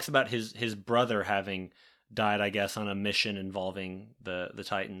he talks about his brother having died, I guess, on a mission involving the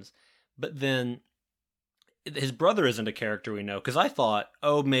Titans, but then his brother isn't a character we know, because I thought,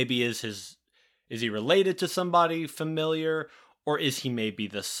 oh, maybe is he related to somebody familiar, or is he maybe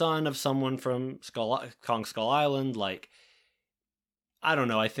the son of someone from Kong Skull Island? Like, I don't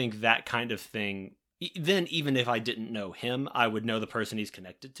know. I think that kind of thing. Then even if I didn't know him, I would know the person he's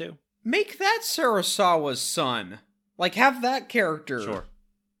connected to. Make that Sarasawa's son. Like, have that character. Sure.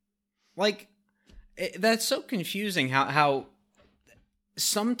 Like, that's so confusing how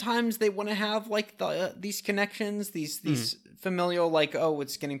sometimes they want to have, like, these connections, these familial, like, oh,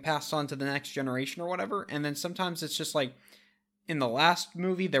 it's getting passed on to the next generation or whatever. And then sometimes it's just like, in the last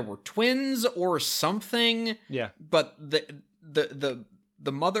movie, there were twins or something. Yeah. But the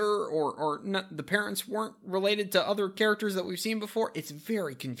mother or not, the parents weren't related to other characters that we've seen before. It's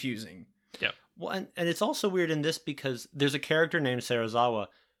very confusing. Yeah. Well, and it's also weird in this because there's a character named Serizawa,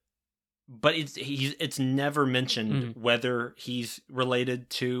 but it's never mentioned whether he's related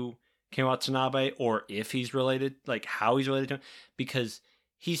to Ken Watanabe or if he's related, like how he's related to him, because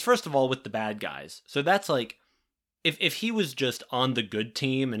he's first of all with the bad guys. So that's like, if he was just on the good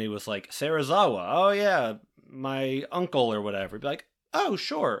team and he was like, Serizawa, oh yeah, my uncle or whatever, he'd be like, oh,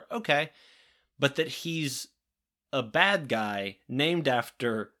 sure, okay. But that he's a bad guy named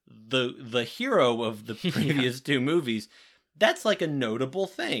after the hero of the previous two movies, that's like a notable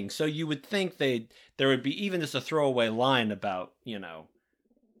thing. So you would think there would be even just a throwaway line about,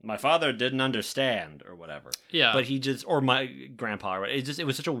 my father didn't understand or whatever. Yeah. But he just, or my grandpa, it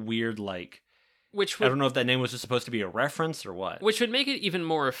was such a weird, like, I don't know if that name was just supposed to be a reference or what. Which would make it even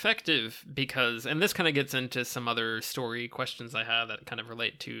more effective because, and this kind of gets into some other story questions I have that kind of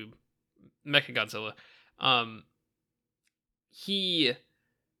relate to Mechagodzilla.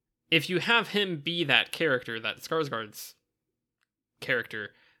 If you have him be that character, that Skarsgård's character,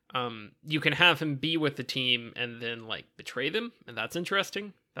 you can have him be with the team and then like betray them, and that's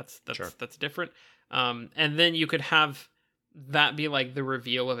interesting. That's different. And then you could have that be like the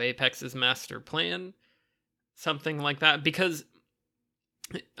reveal of Apex's master plan, something like that, because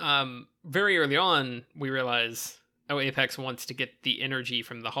very early on we realize, Apex wants to get the energy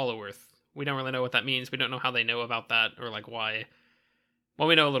from the Hollow Earth. We don't really know what that means. We don't know how they know about that, or like why. Well,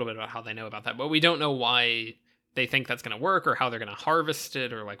 we know a little bit about how they know about that, but we don't know why they think that's going to work, or how they're going to harvest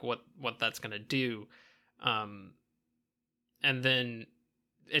it, or like what that's going to do. And then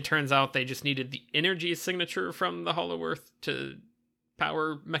it turns out they just needed the energy signature from the Hollow Earth to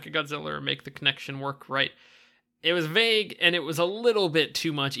power Mechagodzilla or make the connection work right. It was vague, and it was a little bit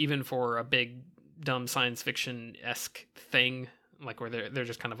too much even for a big, dumb science fiction-esque thing, like where they're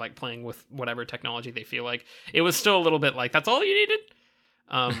just kind of like playing with whatever technology they feel like. It was still a little bit like, that's all you needed?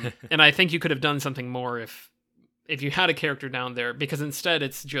 And I think you could have done something more if you had a character down there, because instead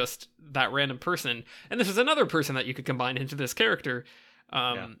it's just that random person. And this is another person that you could combine into this character.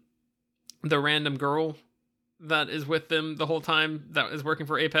 The random girl that is with them the whole time that is working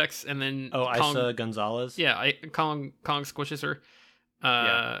for Apex, and then Isa Gonzalez. Yeah, Kong squishes her.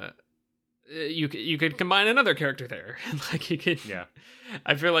 You could combine another character there, like you could. Yeah,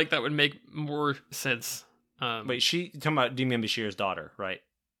 I feel like that would make more sense. Wait, you're talking about Demian Bashir's daughter, right?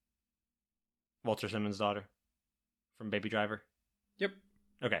 Walter Simmons' daughter from Baby Driver. Yep.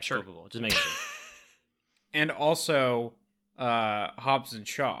 Okay, sure. Cool. Just making sure. And also Hobbs and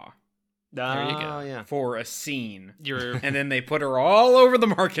Shaw. There you go. Yeah. For a scene. And then they put her all over the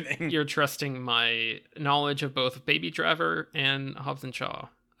marketing. You're trusting my knowledge of both Baby Driver and Hobbs and Shaw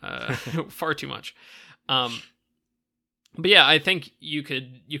far too much. But yeah, I think you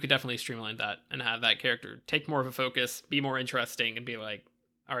could definitely streamline that and have that character take more of a focus, be more interesting, and be like,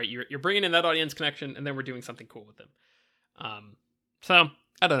 all right, you're bringing in that audience connection, and then we're doing something cool with them. So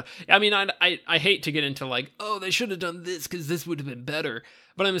I don't know. I mean, I hate to get into like, oh, they should have done this because this would have been better.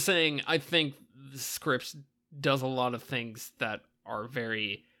 But I'm saying I think the script does a lot of things that are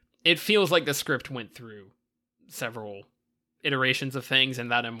very. It feels like the script went through several iterations of things,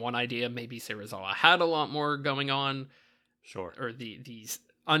 and that in one idea, maybe Serizawa had a lot more going on. Sure. Or these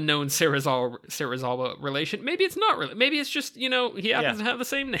unknown Serizawa relation. Maybe it's not really. Maybe it's just, he happens to have the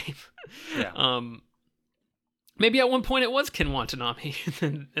same name. Yeah. Maybe at one point it was Ken Watanabe,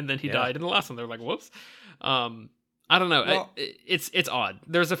 and then he died in the last one. They're like, whoops. I don't know. Well, it's odd.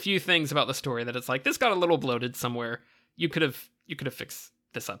 There's a few things about the story that it's like, this got a little bloated somewhere. You could have fixed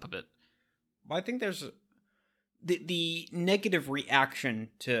this up a bit. Well, I think there's the negative reaction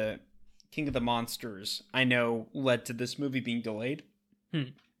to King of the Monsters, I know, led to this movie being delayed.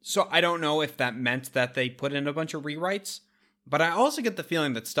 So I don't know if that meant that they put in a bunch of rewrites, but I also get the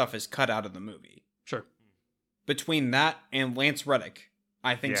feeling that stuff is cut out of the movie. Sure. Between that and Lance Reddick,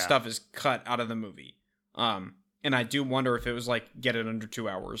 I think stuff is cut out of the movie. And I do wonder if it was like, get it under 2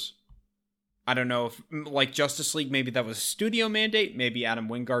 hours. I don't know if, like Justice League, maybe that was a studio mandate. Maybe Adam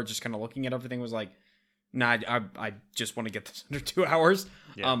Wingard just kind of looking at everything was like, nah, I just want to get this under 2 hours.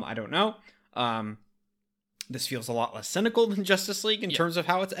 Yeah. I don't know. This feels a lot less cynical than Justice League in terms of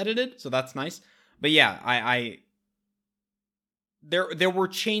how it's edited, so that's nice. But yeah, there were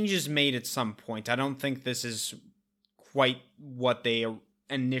changes made at some point. I don't think this is quite what they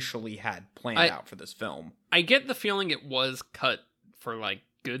initially had planned out for this film. I get the feeling it was cut for like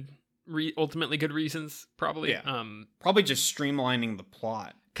ultimately good reasons, probably. Yeah. Probably just streamlining the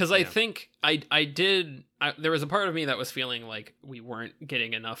plot. Because I think there was a part of me that was feeling like we weren't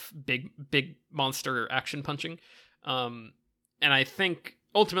getting enough big monster action punching. And I think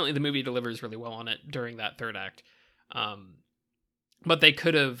ultimately the movie delivers really well on it during that third act. But they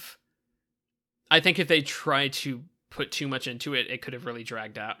could have, I think if they tried to put too much into it, it could have really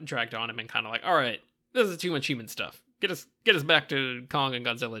dragged on him and kind of like, all right, this is too much human stuff. Get us back to Kong and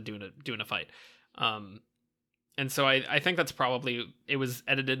Godzilla doing a fight. And so I think that's probably, it was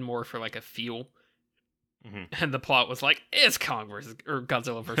edited more for like a feel. Mm-hmm. And the plot was like, it's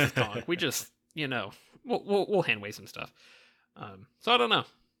Godzilla versus Kong. We just, we'll hand wave some stuff. So I don't know.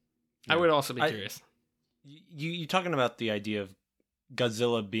 Yeah. I would also be curious. You talking about the idea of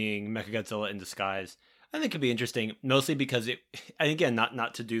Godzilla being Mechagodzilla in disguise, I think could be interesting, mostly because and again,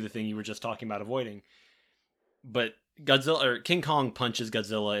 not to do the thing you were just talking about avoiding, but King Kong punches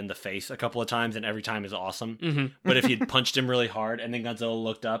Godzilla in the face a couple of times, and every time is awesome. Mm-hmm. But if he'd punched him really hard, and then Godzilla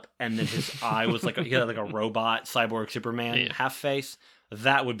looked up, and then his eye was like he had like a robot cyborg Superman half face,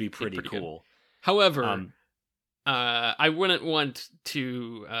 that would be pretty cool. Good. However, I wouldn't want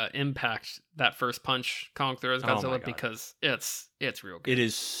to impact that first punch Kong throws Godzilla because it's real good. It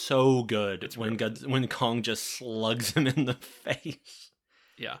is so good when Kong just slugs him in the face.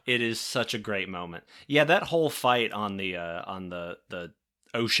 Yeah, it is such a great moment. Yeah, that whole fight on the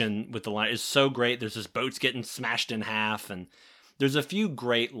ocean with the line is so great. There's this boats getting smashed in half, and there's a few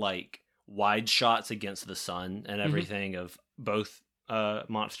great like wide shots against the sun and everything of both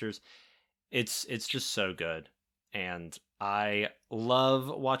monsters. It's just so good, and I love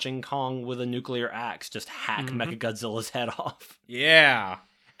watching Kong with a nuclear axe just hack Mechagodzilla's head off. Yeah,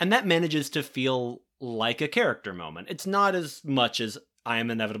 and that manages to feel like a character moment. It's not as much as I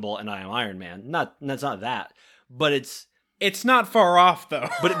am inevitable and I am Iron Man. That's not that, but it's not far off though.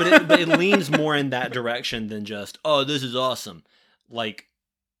 but it leans more in that direction than just, oh, this is awesome. Like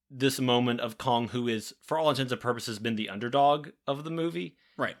this moment of Kong, who is for all intents and purposes been the underdog of the movie,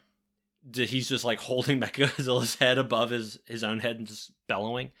 right? He's just like holding Mechagodzilla's head above his own head and just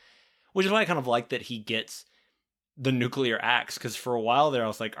bellowing, which is why I kind of like that he gets the nuclear axe, because for a while there I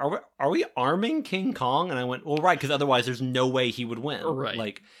was like, are we arming King Kong? And I went, well, right, because otherwise there's no way he would win. Right.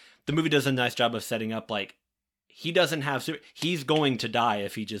 Like the movie does a nice job of setting up like he doesn't have he's going to die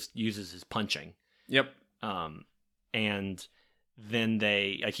if he just uses his punching. Yep. And then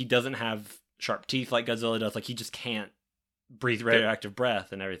he doesn't have sharp teeth like Godzilla does. Like he just can't breathe radioactive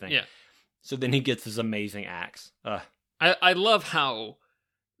breath and everything. Yeah. So then he gets this amazing axe. I love how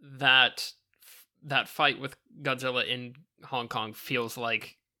that fight with Godzilla in Hong Kong feels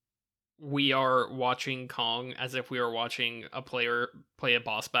like we are watching Kong as if we were watching a player play a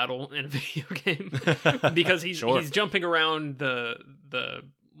boss battle in a video game, because he's jumping around the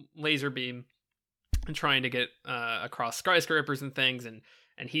laser beam and trying to get across skyscrapers and things, and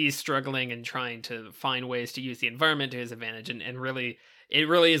he's struggling and trying to find ways to use the environment to his advantage, and really it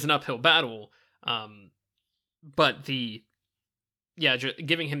really is an uphill battle. But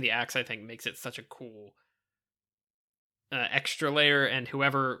giving him the axe, I think, makes it such a cool extra layer, and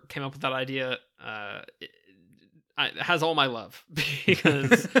whoever came up with that idea has all my love,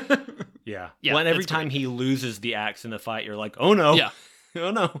 because yeah. Well, and every time he loses the axe in the fight, you're like, oh no,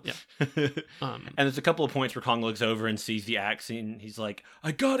 oh no. Yeah. And there's a couple of points where Kong looks over and sees the axe, and he's like,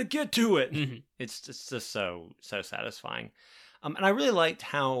 I gotta get to it. Mm-hmm. It's just so satisfying. And I really liked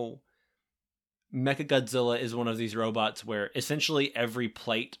how Mechagodzilla is one of these robots where essentially every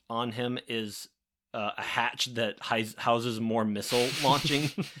plate on him is a hatch that houses more missile launching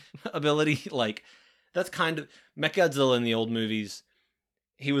ability. Like that's kind of Mechagodzilla in the old movies.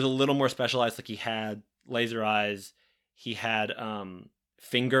 He was a little more specialized. Like he had laser eyes. He had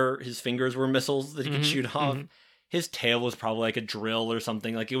his fingers were missiles that he could shoot off. Mm-hmm. His tail was probably like a drill or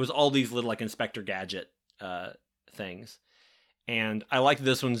something. Like it was all these little like Inspector Gadget things. And I like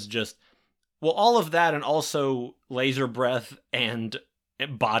this one's just, well, all of that and also laser breath and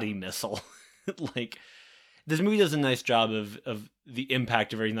body missile. Like this movie does a nice job of the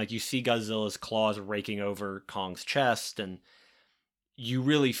impact of everything. Like you see Godzilla's claws raking over Kong's chest, and you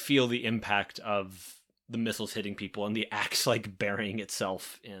really feel the impact of the missiles hitting people and the axe like burying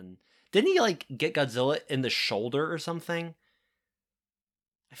itself in Didn't he like get Godzilla in the shoulder or something?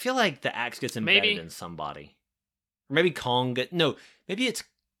 I feel like the axe gets embedded in somebody. Or maybe maybe it's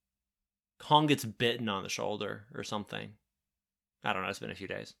Kong gets bitten on the shoulder or something. I don't know, it's been a few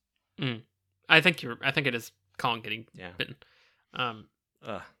days. I think it is Kong getting bitten.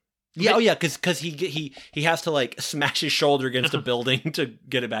 Because he has to like smash his shoulder against a building to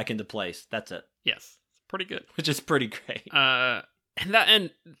get it back into place. That's it. Yes, pretty good. Which is pretty great.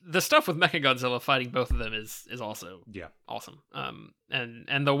 And the stuff with Mechagodzilla fighting both of them is also awesome.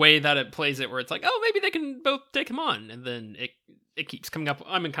 And the way that it plays it, where it's like, oh, maybe they can both take him on, and then it keeps coming up.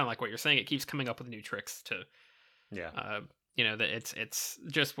 I mean, kind of like what you're saying. It keeps coming up with new tricks to, that it's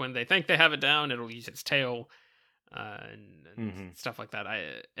just when they think they have it down, it'll use its tail, and stuff like that.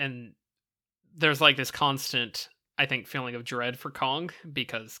 And there's like this constant, I think, feeling of dread for Kong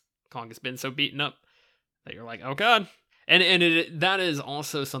because Kong has been so beaten up that you're like, oh god. And that is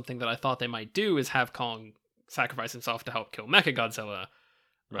also something that I thought they might do, is have Kong sacrifice himself to help kill Mechagodzilla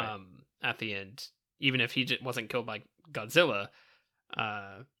at the end, even if he wasn't killed by Godzilla.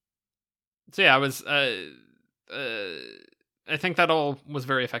 So yeah, I think that all was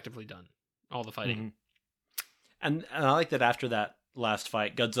very effectively done, all the fighting. And I like that after that last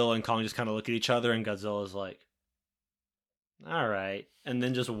fight, Godzilla and Kong just kind of look at each other, and Godzilla's like, all right, and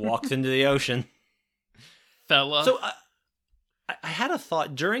then just walks into the ocean. Fella. So I had a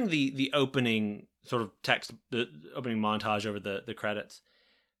thought during the opening sort of text, the opening montage over the credits.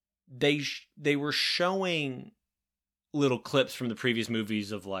 They were showing little clips from the previous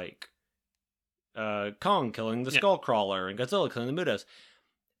movies of like Kong killing the Skullcrawler and Godzilla killing the Mutos.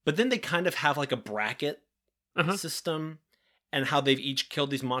 But then they kind of have like a bracket system and how they've each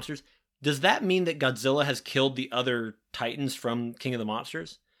killed these monsters. Does that mean that Godzilla has killed the other Titans from King of the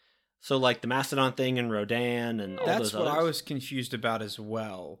Monsters? So, like, the Mastodon thing and Rodan and all those others? That's what I was confused about as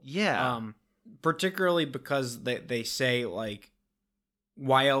well. Yeah. Particularly because they say, like,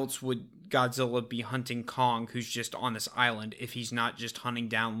 why else would Godzilla be hunting Kong, who's just on this island, if he's not just hunting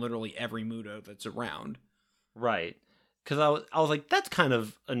down literally every Muto that's around? Right. Because I was like, that's kind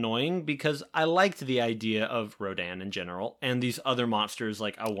of annoying, because I liked the idea of Rodan in general, and these other monsters,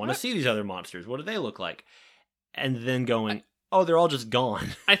 like, I want to see these other monsters. What do they look like? And then going... oh, they're all just gone.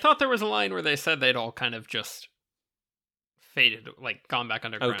 I thought there was a line where they said they'd all kind of just faded, like gone back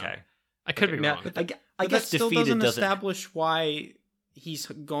underground. Okay. I could be wrong. I guess that still defeated doesn't establish why he's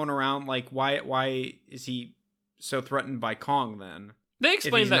going around. Like, why is he so threatened by Kong then? They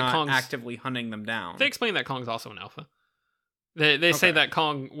explain that Kong's actively hunting them down. They explain that Kong's also an alpha. They say that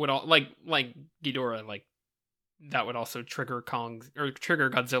Kong would like Ghidorah, like that would also trigger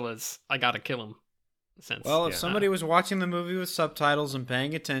Godzilla's I gotta kill him. If somebody was watching the movie with subtitles and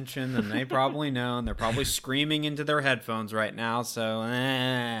paying attention, then they probably know, and they're probably screaming into their headphones right now, so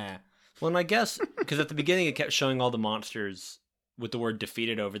Well, and I guess, because at the beginning it kept showing all the monsters with the word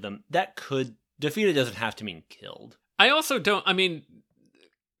defeated over them. Defeated doesn't have to mean killed.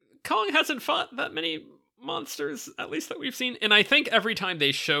 Kong hasn't fought that many monsters, at least that we've seen, and I think every time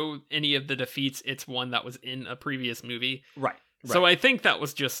they show any of the defeats, it's one that was in a previous movie. Right. So I think that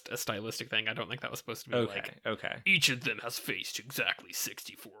was just a stylistic thing. I don't think that was supposed to be okay. Each of them has faced exactly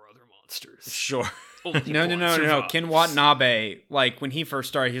 64 other monsters. Sure. No. Ken Watanabe, like when he first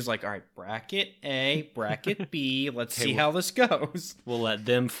started, he was like, all right, bracket A, bracket B, let's see how this goes. We'll let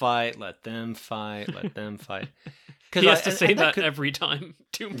them fight, let them fight. He has to say that every time.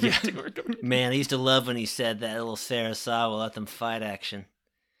 Man, I used to love when he said that little Sarasawa, let them fight action.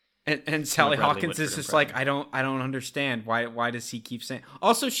 And Sally Hawkins is just like, I don't understand why does he keep saying.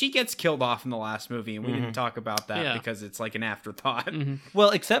 Also, she gets killed off in the last movie, and we didn't talk about that because it's like an afterthought.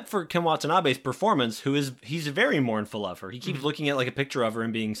 Well, except for Ken Watanabe's performance, he's very mournful of her. He keeps looking at like a picture of her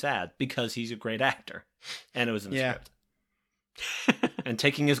and being sad because he's a great actor, and it was in the script. And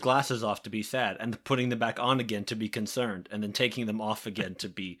taking his glasses off to be sad, and putting them back on again to be concerned, and then taking them off again to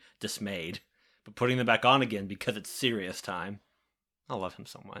be dismayed, but putting them back on again because it's serious time. I love him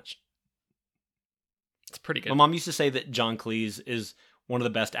so much. It's pretty good. My mom used to say that John Cleese is one of the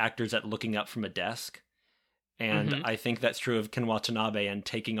best actors at looking up from a desk. And I think that's true of Ken Watanabe and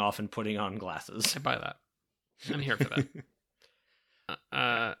taking off and putting on glasses. I buy that. I'm here for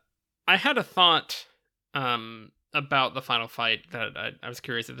that. I had a thought about the final fight that I was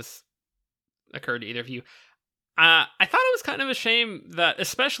curious if this occurred to either of you. I thought it was kind of a shame that,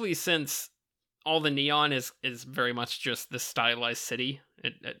 especially since all the neon is very much just this stylized city.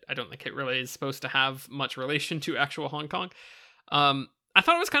 I don't think it really is supposed to have much relation to actual Hong Kong. I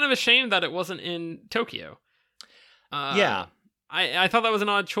thought it was kind of a shame that it wasn't in Tokyo. I thought that was an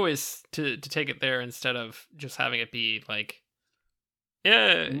odd choice to take it there instead of just having it be like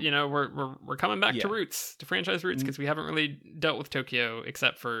Yeah, we're coming back Yeah. to roots, to franchise roots, because we haven't really dealt with Tokyo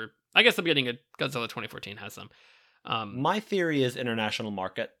except for, I guess, the beginning of Godzilla 2014 has some. My theory is international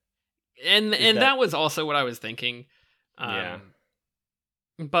market. And that was also what I was thinking. Yeah.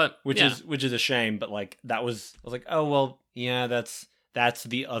 But which is a shame, but like I was like, oh well, yeah, that's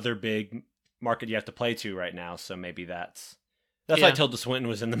the other big market you have to play to right now, so maybe that's why Tilda Swinton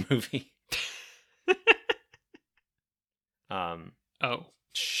was in the movie.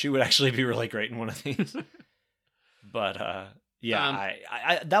 She would actually be really great in one of these. But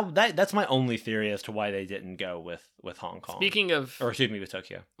that's my only theory as to why they didn't go with Hong Kong. Speaking of, or excuse me, with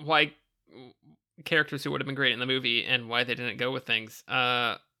Tokyo. Why characters who would have been great in the movie and why they didn't go with things.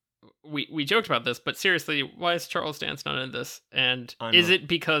 We joked about this, but seriously, why is Charles Dance not in this? And is it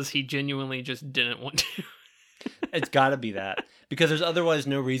because he genuinely just didn't want to? It's got to be that, because there's otherwise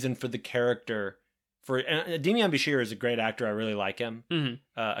no reason for the character. Demian Bichir is a great actor. I really like him. Mm-hmm.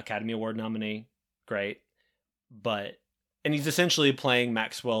 Academy Award nominee, great. And he's essentially playing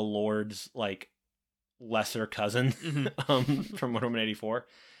Maxwell Lord's like lesser cousin from Wonder Woman 84.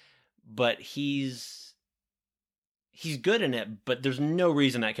 But he's good in it, but there's no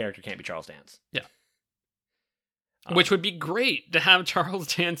reason that character can't be Charles Dance. Yeah. Which would be great to have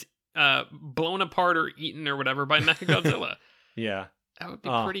Charles Dance blown apart or eaten or whatever by Mechagodzilla. Yeah. That would be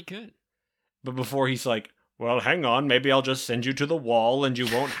pretty good. But before he's like, well, hang on, maybe I'll just send you to the wall and you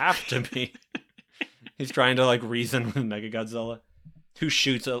won't have to be. He's trying to like reason with Mechagodzilla, who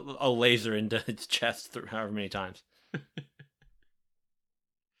shoots a laser into its chest through however many times.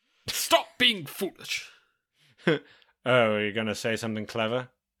 Stop being foolish. Oh, you're gonna say something clever?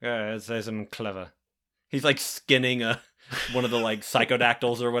 Yeah, say something clever. He's like skinning one of the like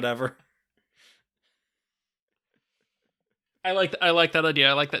psychodactyls or whatever. I like that idea.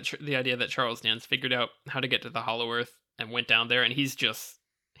 I like the idea that Charles Dance figured out how to get to the Hollow Earth and went down there, and he's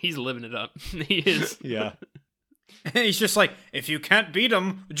living it up. He is. Yeah. He's just like, if you can't beat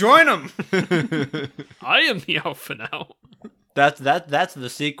him, join him. I am the alpha now. That's the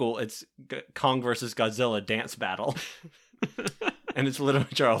sequel. It's Kong versus Godzilla dance battle, and it's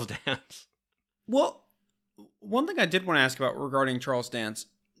literally Charles Dance. Well, one thing I did want to ask about regarding Charles Dance,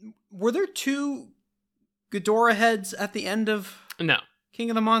 were there two Ghidorah heads at the end of King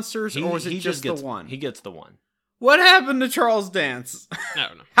of the Monsters, or was it just the one? He gets the one. What happened to Charles Dance? I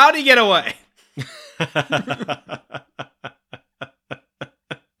don't know. How'd he get away?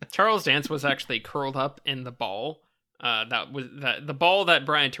 Charles Dance was actually curled up in the ball. The ball that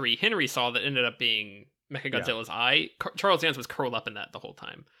Brian Tyree Henry saw that ended up being Mechagodzilla's eye. Charles Dance was curled up in that the whole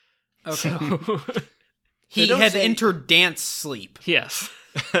time. Okay. So, he had entered dance sleep. Yes.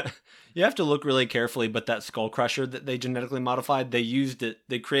 You have to look really carefully, but that skull crusher that they genetically modified,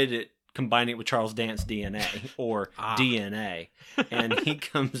 they created it combining it with Charles Dance DNA or DNA, and he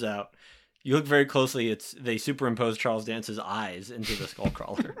comes out. You look very closely, they superimpose Charles Dance's eyes into the skull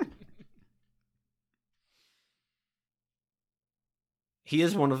crawler. He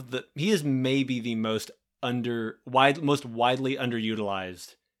is maybe the most widely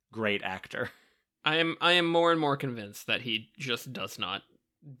underutilized great actor. I am more and more convinced that he just does not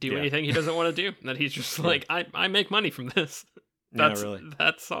do anything he doesn't want to do. That he's just like, I make money from this.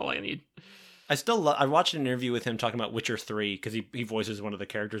 That's all I need. I watched an interview with him talking about Witcher 3 because he voices one of the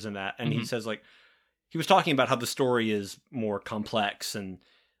characters in that, and he says like he was talking about how the story is more complex and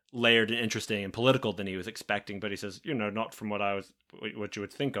layered and interesting and political than he was expecting, but he says, not from what you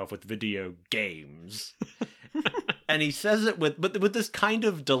would think of with video games. And he says it with this kind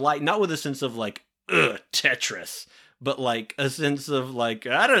of delight, not with a sense of like, ugh, Tetris, but like a sense of like,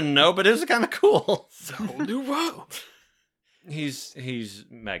 I don't know, but it was kind of cool. It's a whole new world. He's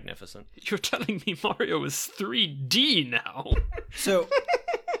magnificent. You're telling me Mario is 3D now? So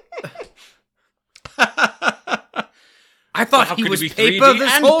I thought he was paper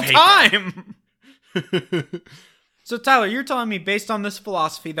this whole time. So Tyler, you're telling me based on this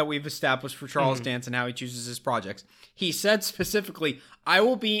philosophy that we've established for Charles Dance and how he chooses his projects, he said specifically, I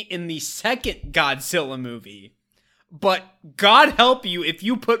will be in the second Godzilla movie. But God help you if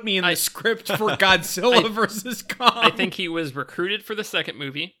you put me in the script for Godzilla versus Kong. I think he was recruited for the second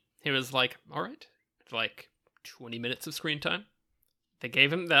movie. He was like, all right, like 20 minutes of screen time. They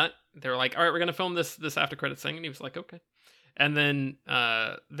gave him that. They were like, all right, we're going to film this after credits thing. And he was like, okay. And then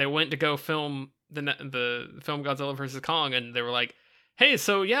they went to go film the film Godzilla versus Kong. And they were like, hey,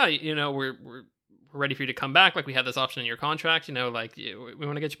 so yeah, we're ready for you to come back. Like we have this option in your contract, we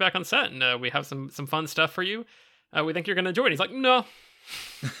want to get you back on set. And we have some fun stuff for you. We think you're going to enjoy it. He's like, no.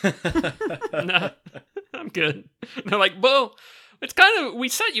 No, I'm good. And they're like, well, it's kind of, we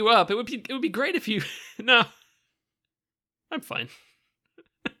set you up. It would be great if you, no, I'm fine.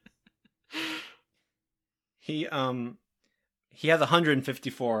 He has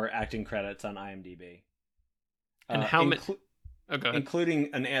 154 acting credits on IMDb. And how many?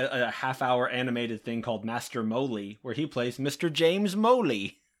 Including a half-hour animated thing called Master Moley, where he plays Mr. James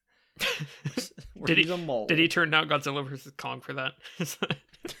Moley. Did he turn down Godzilla vs. Kong for that?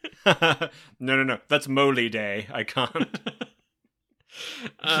 No. That's Moley Day. I can't.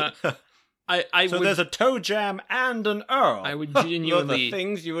 There's a toe jam and an Earl. I would genuinely the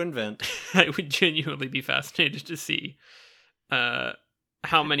things you invent. I would genuinely be fascinated to see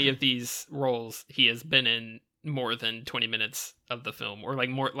how many of these roles he has been in more than 20 minutes of the film, or like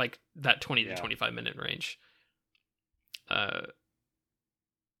more like that 20 to 25 minute range.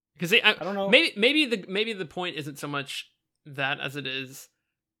 Because I don't know. Maybe the point isn't so much that as it is,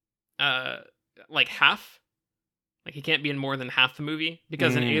 like half. Like he can't be in more than half the movie,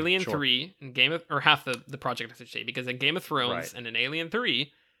 because in Alien 3 and half the project, I should say, because in Game of Thrones and in Alien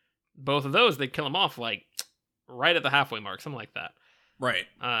 3, both of those they kill him off like right at the halfway mark, something like that. Right.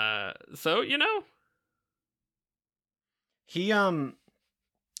 So you know, he's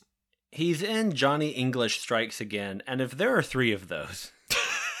in Johnny English Strikes Again, and if there are 3 of those.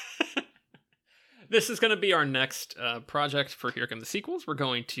 This is going to be our next project for Here Come the Sequels. We're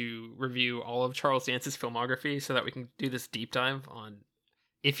going to review all of Charles Dance's filmography so that we can do this deep dive on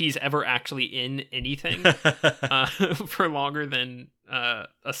if he's ever actually in anything for longer than a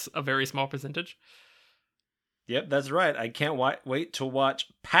very small percentage. Yep, that's right. I can't wait to watch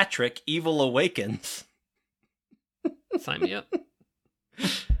Patrick Evil Awakens. Sign me up.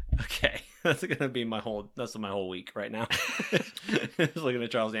 Okay, that's going to be my whole week right now. Just looking at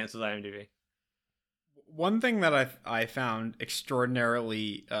Charles Dance's IMDb. One thing that I found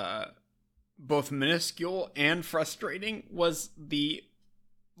extraordinarily both minuscule and frustrating was the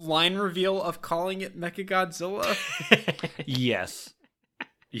line reveal of calling it Mechagodzilla. Yes.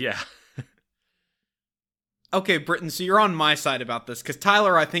 Yeah. Okay, Britton, so you're on my side about this, because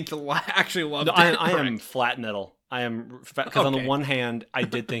Tyler, I think, actually loved it. I am flat nettle. I am, because on the one hand, I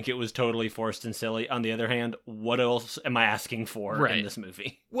did think it was totally forced and silly. On the other hand, what else am I asking for in this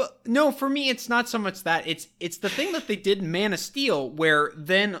movie? Well, no, for me, it's not so much that. It's the thing that they did in Man of Steel, where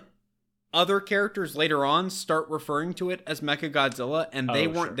then other characters later on start referring to it as Mechagodzilla, and they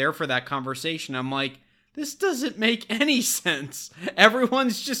weren't there for that conversation. I'm like, this doesn't make any sense.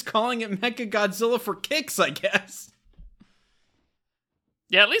 Everyone's just calling it Mechagodzilla for kicks, I guess.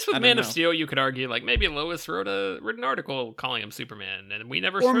 Yeah, at least with Man of Steel, you could argue like maybe Lois wrote an article calling him Superman, and we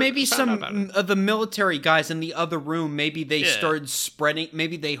never. Or maybe some of the military guys in the other room. Maybe they started spreading.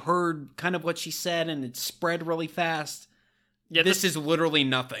 Maybe they heard kind of what she said, and it spread really fast. Yeah, this is literally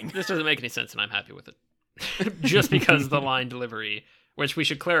nothing. This doesn't make any sense, and I'm happy with it. Just because the line delivery, which we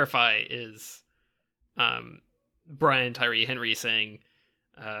should clarify, is Brian Tyree Henry saying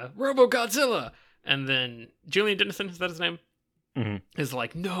 "Robo Godzilla," and then Julian Dennison, is that his name? Mm-hmm. Is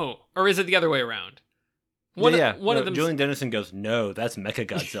like, no, or is it the other way around? One of them. Julian Dennison goes, no, that's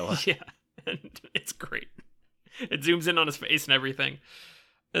Mechagodzilla. Yeah, and it's great. It zooms in on his face and everything.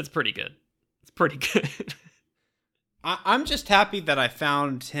 It's pretty good. I'm just happy that I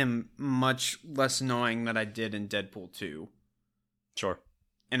found him much less annoying than I did in Deadpool 2. Sure.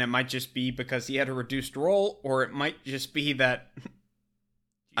 And it might just be because he had a reduced role, or it might just be that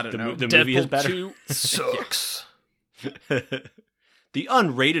I don't know. The movie is better. 2 sucks. The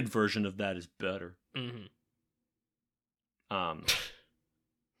unrated version of that is better. Mm-hmm.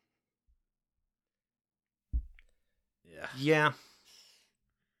 Yeah.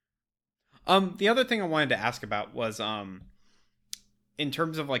 The other thing I wanted to ask about was in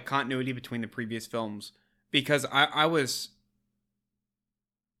terms of like continuity between the previous films, because I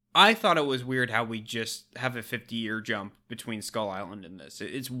thought it was weird how we just have a 50-year jump between Skull Island and this.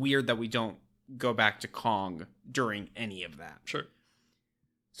 It's weird that we don't go back to Kong during any of that. Sure.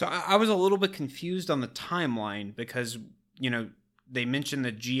 So I was a little bit confused on the timeline because, you know, they mentioned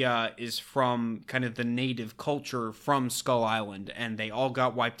that Gia is from kind of the native culture from Skull Island, and they all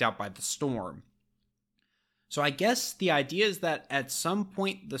got wiped out by the storm. So I guess the idea is that at some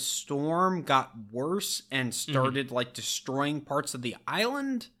point the storm got worse and started like destroying parts of the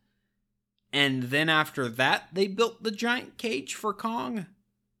island. And then after that, they built the giant cage for Kong.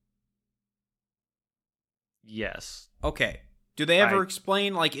 Yes. Okay. Do they ever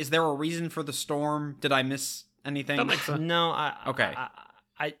explain, like, is there a reason for the storm? Did I miss anything? That makes sense. No, I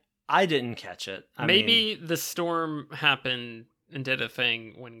didn't catch it. Maybe the storm happened and did a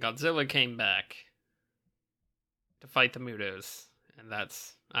thing when Godzilla came back to fight the Mutos, and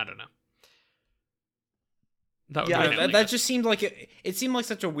that's, I don't know. That just seemed like it seemed like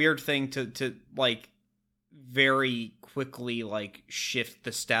such a weird thing to like very quickly like shift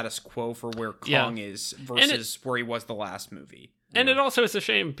the status quo for where Kong is versus where he was the last movie. And it also is a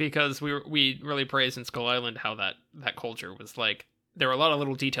shame because we really praised in Skull Island how that culture was like, there were a lot of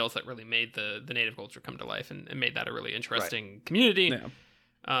little details that really made the native culture come to life and made that a really interesting community.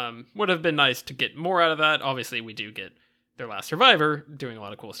 Yeah. Would have been nice to get more out of that. Obviously, we do get their last survivor doing a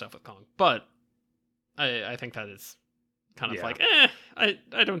lot of cool stuff with Kong, but I think that is kind of like, I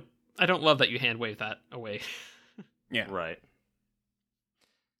don't love that you hand wave that away. Yeah. Right.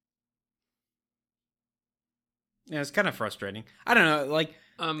 Yeah, it's kind of frustrating. I don't know, like,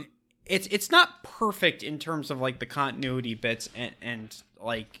 it's not perfect in terms of like the continuity bits and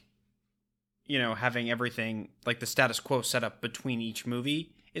like, you know, having everything like the status quo set up between each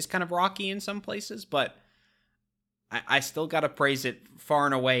movie is kind of rocky in some places, but I still gotta praise it far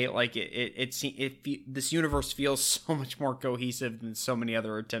and away. Like this universe feels so much more cohesive than so many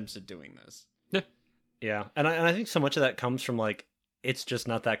other attempts at doing this. Yeah, and I think so much of that comes from like it's just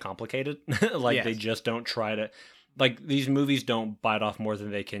not that complicated. Like they just don't try to, like these movies don't bite off more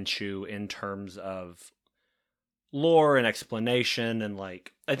than they can chew in terms of lore and explanation, and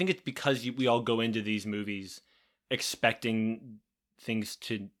like I think it's because we all go into these movies expecting things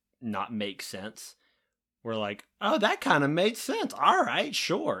to not make sense. We're like, oh, that kind of made sense. All right,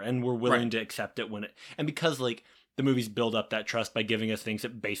 sure, and we're willing to accept it when it, and because like the movies build up that trust by giving us things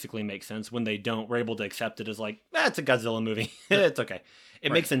that basically make sense. When they don't, we're able to accept it as like, it's a Godzilla movie. It's okay.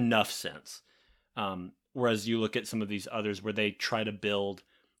 It makes enough sense. Whereas you look at some of these others where they try to build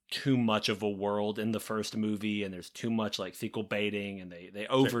too much of a world in the first movie, and there's too much like sequel baiting, and they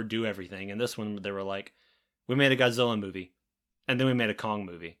overdo everything. And this one, they were like, we made a Godzilla movie, and then we made a Kong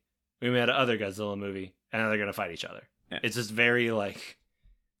movie. We made another Godzilla movie, and now they're going to fight each other. Yeah. It's just very like,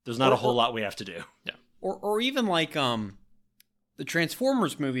 there's not a whole lot we have to do. Yeah. Or even like the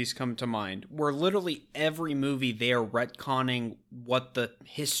Transformers movies come to mind, where literally every movie they are retconning what the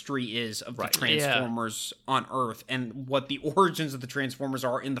history is of the Transformers on Earth and what the origins of the Transformers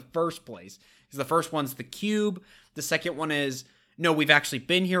are in the first place. Because the first one's the cube, the second one is, no, we've actually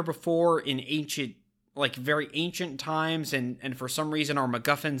been here before in ancient, like very ancient times, and for some reason our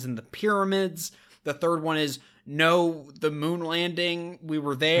MacGuffin's in the pyramids. The third one is, no, the moon landing, we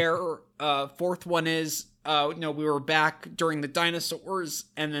were there. Fourth one is, no, we were back during the dinosaurs.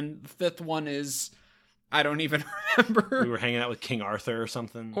 And then the fifth one is, I don't even remember. We were hanging out with King Arthur or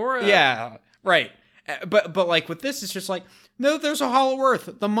something. Or yeah, right. But like with this, it's just like, no, there's a Hollow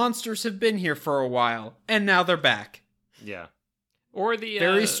Earth. The monsters have been here for a while, and now they're back. Yeah. Or the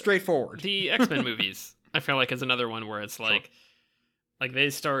very straightforward. The X-Men movies, I feel like, is another one where it's like, like they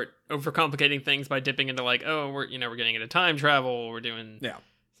start overcomplicating things by dipping into like, oh, we're getting into time travel, we're doing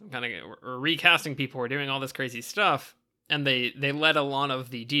some kind of, we're recasting people, we're doing all this crazy stuff, and they let a lot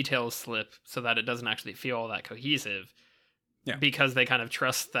of the details slip so that it doesn't actually feel all that cohesive. Yeah. Because they kind of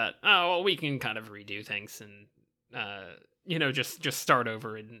trust that, oh, well, we can kind of redo things and just start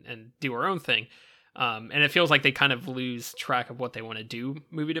over and do our own thing. And it feels like they kind of lose track of what they want to do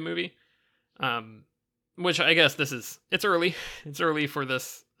movie to movie. Which I guess it's early. It's early for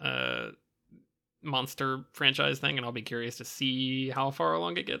this monster franchise thing, and I'll be curious to see how far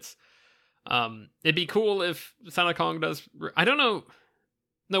along it gets. It'd be cool if Son of Kong does. I don't know.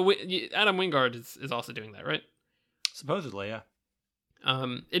 No, Adam Wingard is also doing that, right? Supposedly, yeah.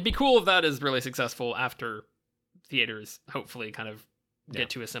 It'd be cool if that is really successful after theaters hopefully kind of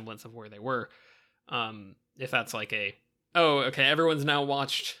get to a semblance of where they were. If that's like everyone's now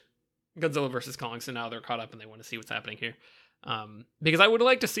watched Godzilla vs. Kong, so now they're caught up and they want to see what's happening here. Because I would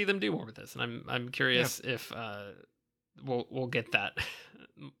like to see them do more with this, and I'm curious if we'll get that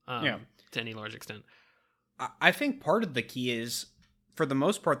to any large extent. I think part of the key is, for the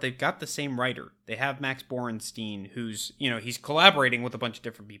most part, they've got the same writer. They have Max Borenstein, who's, he's collaborating with a bunch of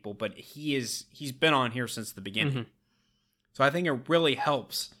different people, but he's been on here since the beginning. Mm-hmm. So I think it really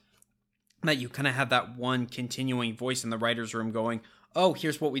helps that you kind of have that one continuing voice in the writer's room going, oh,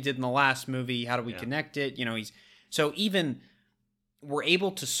 here's what we did in the last movie. How do we connect it? So even we're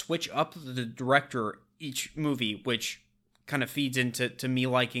able to switch up the director each movie, which kind of feeds into me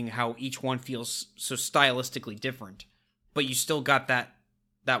liking how each one feels so stylistically different. But you still got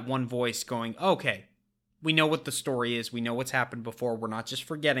that one voice going, okay, we know what the story is. We know what's happened before. We're not just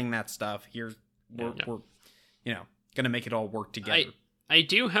forgetting that stuff. We're going to make it all work together. I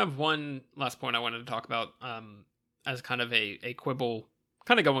do have one last point I wanted to talk about as kind of a quibble,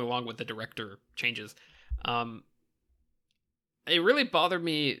 kind of going along with the director changes. It really bothered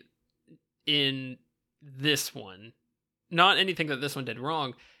me in this one. Not anything that this one did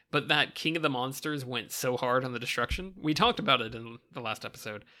wrong, but that King of the Monsters went so hard on the destruction. We talked about it in the last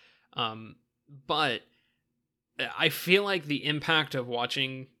episode. But I feel like the impact of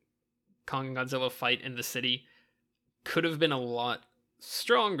watching Kong and Godzilla fight in the city could have been a lot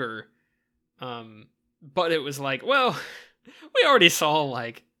stronger. But it was like, well, we already saw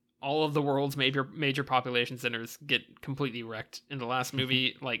like all of the world's major population centers get completely wrecked in the last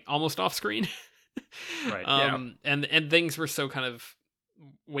movie, like almost off screen. Right. And things were so kind of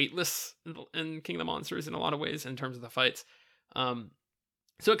weightless in King of the Monsters in a lot of ways in terms of the fights.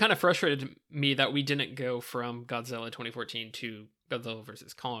 So it kind of frustrated me that we didn't go from Godzilla 2014 to Godzilla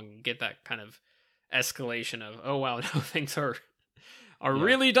versus Kong and get that kind of escalation of, oh wow, now things are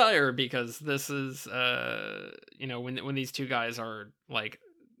really dire, because this is when these two guys are like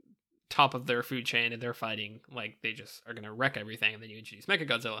top of their food chain and they're fighting, like they just are gonna wreck everything, and then you introduce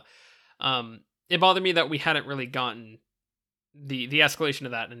Mechagodzilla. It bothered me that we hadn't really gotten the escalation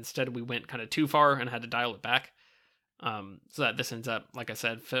of that, and instead we went kind of too far and had to dial it back. So that this ends up, like I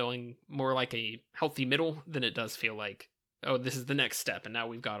said, feeling more like a healthy middle than it does feel like, oh, this is the next step, and now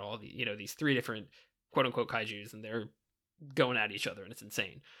we've got all the these three different quote unquote kaijus, and they're going at each other, and it's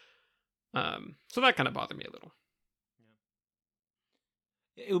insane. So that kind of bothered me a little.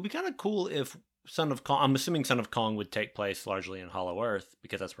 It would be kind of cool if Son of Kong, I'm assuming Son of Kong would take place largely in Hollow Earth,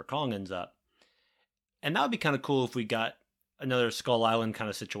 because that's where Kong ends up. And that would be kind of cool if we got another Skull Island kind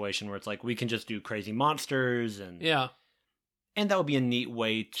of situation where it's like we can just do crazy monsters, and that would be a neat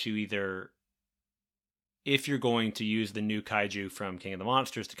way to either, if you're going to use the new kaiju from King of the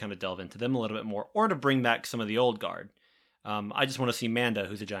Monsters, to kind of delve into them a little bit more, or to bring back some of the old guard. I just want to see Manda,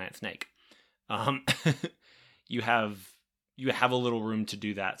 who's a giant snake. You have a little room to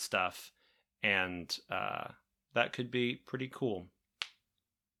do that stuff, and that could be pretty cool.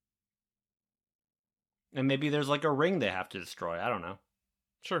 And maybe there's like a ring they have to destroy. I don't know.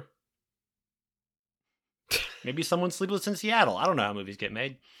 Sure. Maybe someone's sleepless in Seattle. I don't know how movies get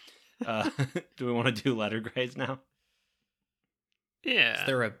made. Do we want to do letter grades now? Yeah. Is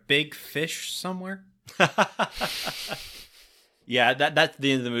there a big fish somewhere? Yeah, that's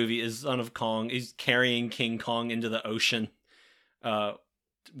the end of the movie. Is Son of Kong. He's carrying King Kong into the ocean.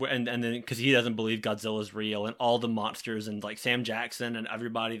 And then because he doesn't believe Godzilla's real, and all the monsters and like Sam Jackson and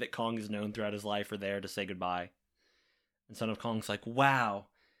everybody that Kong has known throughout his life are there to say goodbye. And Son of Kong's like, wow,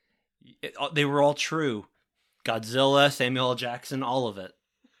 they were all true. Godzilla, Samuel L. Jackson, all of it.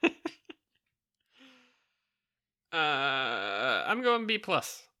 I'm going B+.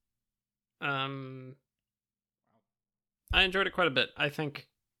 I enjoyed it quite a bit. I think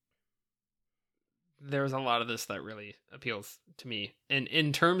there's a lot of this that really appeals to me. And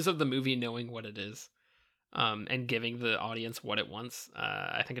in terms of the movie knowing what it is, and giving the audience what it wants,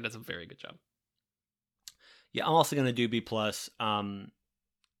 I think it does a very good job. Yeah, I'm also going to do B+.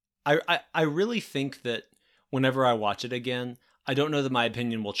 I really think that whenever I watch it again, I don't know that my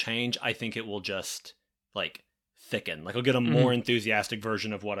opinion will change. I think it will just like thicken. Like I'll get a more enthusiastic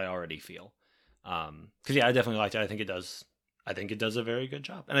version of what I already feel. Because I definitely liked it. I think it does a very good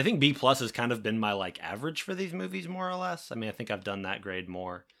job. And I think B+ has kind of been my like average for these movies, more or less. I mean, I think I've done that grade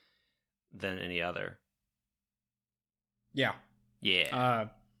more than any other. Yeah.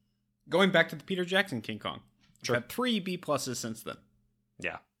 Going back to the Peter Jackson King Kong. Sure. I've had 3 B+ since then.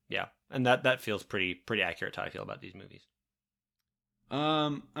 Yeah. And that feels pretty accurate to how I feel about these movies.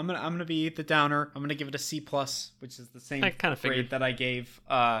 I'm gonna be the downer. I'm gonna give it a C+, which is the same grade that I gave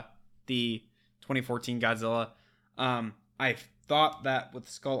the 2014 Godzilla. I thought that with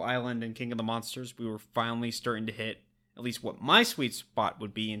Skull Island and King of the Monsters, we were finally starting to hit at least what my sweet spot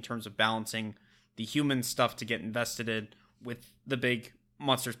would be in terms of balancing the human stuff to get invested in with the big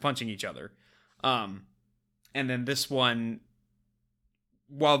monsters punching each other. And then this one,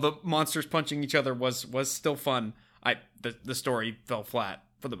 while the monsters punching each other was still fun, the story fell flat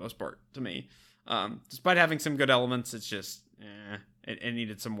for the most part to me. Despite having some good elements, it's just it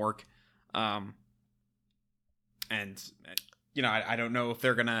needed some work. And I don't know if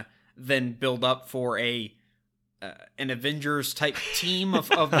they're gonna then build up for an Avengers type team of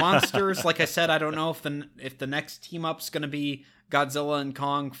monsters. Like I said, I don't know if the next team up's gonna be Godzilla and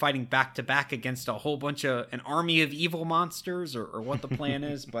Kong fighting back to back against a whole bunch of an army of evil monsters, or what the plan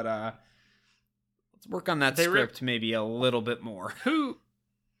is. But let's work on that script maybe a little bit more.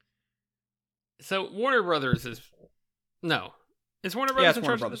 So Warner Brothers is Warner Brothers in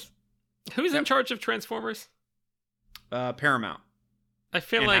charge of this? Who's in charge of Transformers? Paramount. I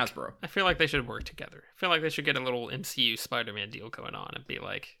feel like Hasbro. I feel like they should work together. I feel like they should get a little MCU Spider-Man deal going on and be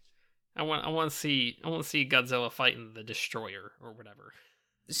like, I want to see Godzilla fighting the Destroyer or whatever.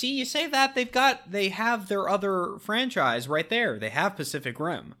 See, you say that they have their other franchise right there. They have Pacific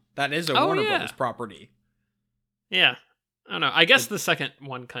Rim. That is a Warner Brothers property. Yeah, I don't know. I guess the second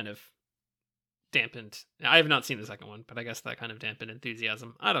one kind of dampened. I have not seen the second one, but I guess that kind of dampened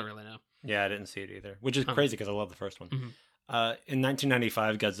enthusiasm. I don't really know. Yeah, I didn't see it either, which is crazy because I love the first one. Mhm. In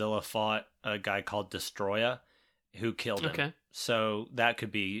 1995, Godzilla fought a guy called Destroya, who killed him. Okay. So that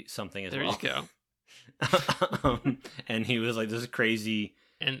could be something as There well. you go. And he was like, "This is crazy."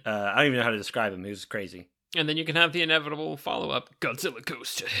 And I don't even know how to describe him. He was crazy. and then you can have the inevitable follow-up, Godzilla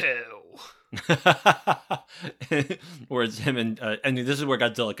goes to hell. Where it's him and this is where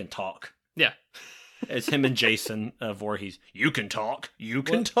Godzilla can talk. Yeah. It's him and Jason Voorhees. You can talk. You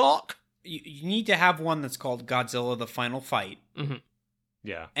can talk. You need to have one that's called Godzilla: The Final Fight,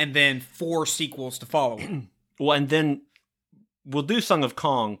 Yeah. and then 4 sequels to follow it. Well, and then we'll do Song of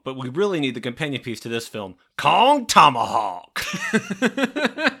Kong, but we really need the companion piece to this film, Kong Tomahawk.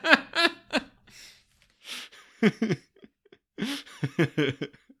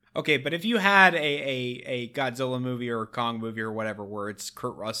 Okay, but if you had a Godzilla movie or a Kong movie or whatever, where it's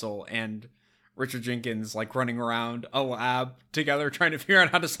Kurt Russell and Richard Jenkins like running around a lab together trying to figure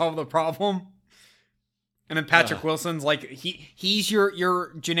out how to solve the problem, and then Patrick Wilson's like he's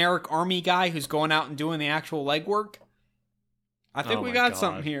your generic army guy who's going out and doing the actual legwork. I think Oh we my got God.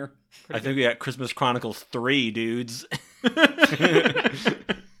 something here. I think we got Christmas Chronicles 3, dudes.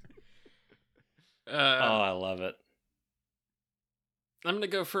 I love it. I'm going to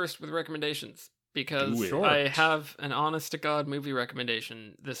go first with recommendations because Do it. Sure. I have an honest-to-God movie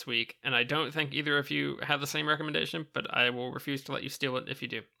recommendation this week, and I don't think either of you have the same recommendation, but I will refuse to let you steal it if you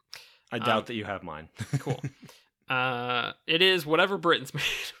do. I doubt that you have mine. Cool. It is whatever Britain's made.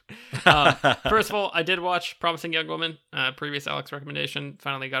 First of all, I did watch Promising Young Woman, previous Alex recommendation.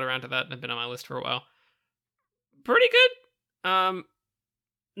 Finally got around to that and have been on my list for a while. Pretty good.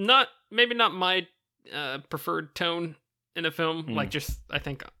 Maybe not my preferred tone in a film. Like, just I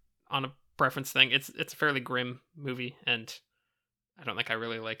think on a preference thing, it's a fairly grim movie, and I don't think I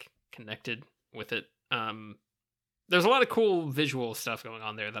really like connected with it. There's a lot of cool visual stuff going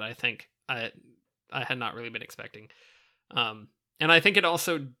on there that I think I had not really been expecting. And I think it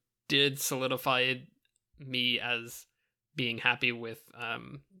also did solidify me as being happy with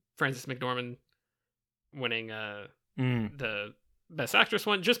Frances McDormand winning the Best Actress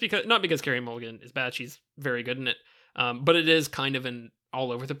one, just because, not because Carey Mulligan is bad, she's very good in it, but it is kind of an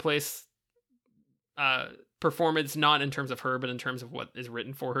all over the place performance, not in terms of her, but in terms of what is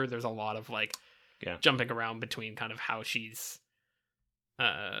written for her. There's a lot of like jumping around between kind of how she's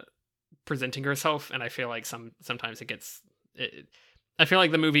presenting herself, and I feel like sometimes I feel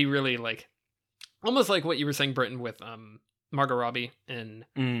like the movie really, like, almost like what you were saying, Britton, with Margot Robbie in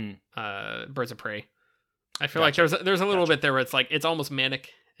Birds of Prey. I feel like there's a little bit there where it's like it's almost manic,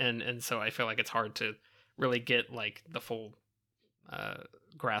 and so I feel like it's hard to really get like the full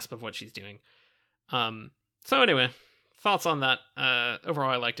grasp of what she's doing. So anyway, thoughts on that. Overall,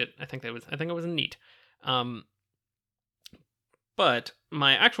 I liked it. I think it was neat. But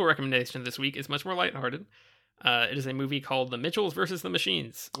my actual recommendation this week is much more lighthearted. It is a movie called The Mitchells versus the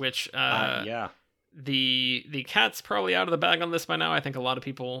Machines, which the cat's probably out of the bag on this by now. I think a lot of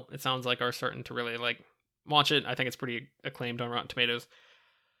people, it sounds like, are starting to really like watch it. I think it's pretty acclaimed on Rotten Tomatoes.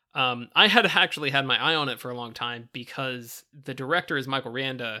 I had actually had my eye on it for a long time because the director is Michael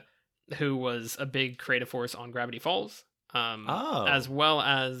Randa, who was a big creative force on Gravity Falls, as well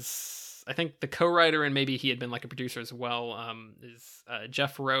as I think the co-writer, and maybe he had been like a producer as well, is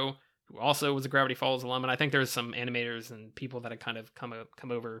Jeff Rowe, who also was a Gravity Falls alum, and I think there's some animators and people that had kind of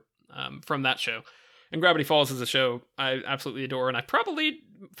come over from that show. And Gravity Falls is a show I absolutely adore, and I probably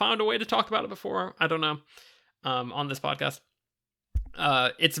found a way to talk about it before, I don't know, on this podcast.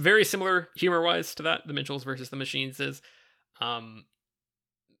 It's very similar humor-wise to that, The Mitchells versus the Machines is.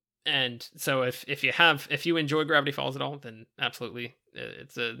 And so if you enjoy Gravity Falls at all, then absolutely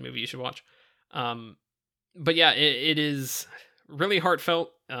it's a movie you should watch. But yeah, it is really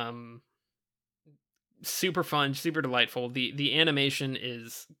heartfelt, super fun, super delightful. The animation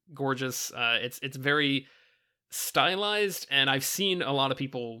is gorgeous. It's very stylized, and I've seen a lot of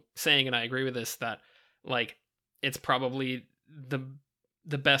people saying, and I agree with this, that like it's probably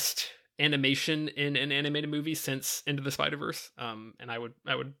the best animation in an animated movie since Into the Spider-Verse. And I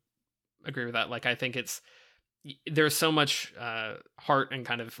would agree with that. Like, I think there's so much heart and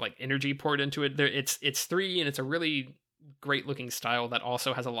kind of like energy poured into it. It's 3D, and it's a really great looking style that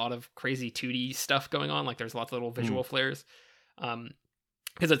also has a lot of crazy 2D stuff going on. Like, there's lots of little visual flares.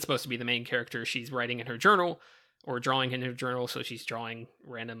 Because it's supposed to be the main character. She's writing in her journal or drawing in her journal, so she's drawing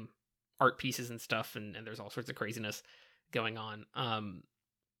random art pieces and stuff, and there's all sorts of craziness going on.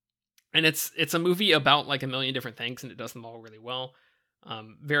 And it's a movie about like a million different things, and it does them all really well.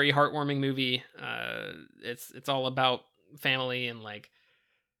 Very heartwarming movie. It's all about family and like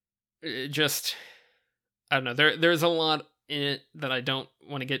just, I don't know. There's a lot in it that I don't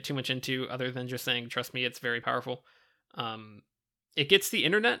want to get too much into, other than just saying, trust me, it's very powerful. It gets the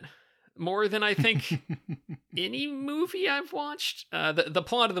internet more than I think any movie I've watched. The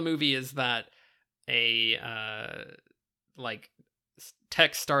plot of the movie is that a like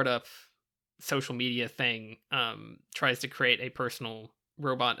tech startup social media thing tries to create a personal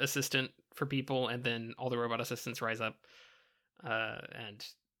robot assistant for people, and then all the robot assistants rise up and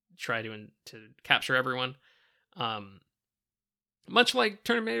try to capture everyone. Much like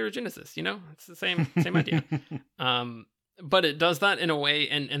Terminator Genesis, it's the same idea. But it does that in a way,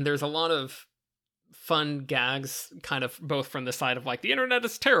 and there's a lot of fun gags, kind of both from the side of like the internet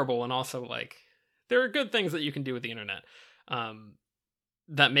is terrible, and also like there are good things that you can do with the internet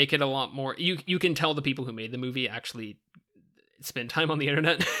that make it a lot more. You can tell the people who made the movie actually spend time on the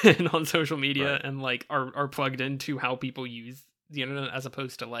internet and on social media, right, and like are plugged into how people use the internet, as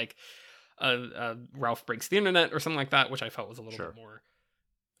opposed to like Ralph Breaks the Internet or something like that, which I felt was a little bit more,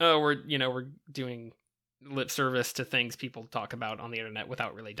 we're doing lip service to things people talk about on the internet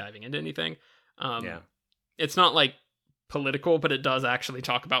without really diving into anything. It's not like political, but it does actually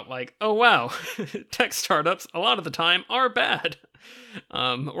talk about like, oh wow, tech startups a lot of the time are bad,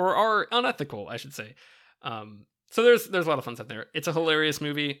 or are unethical, I should say. So there's a lot of fun stuff there. It's a hilarious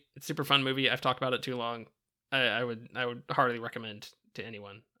movie. It's a super fun movie. I've talked about it too long. I would heartily recommend to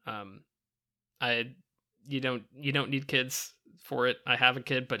anyone. You don't need kids for it. I have a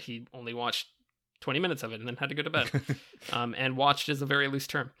kid, but he only watched 20 minutes of it and then had to go to bed. And watched is a very loose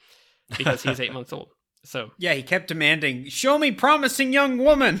term because he's 8 months old. So yeah, he kept demanding, "Show me promising young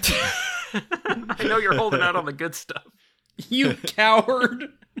woman." I know you're holding out on the good stuff. You coward.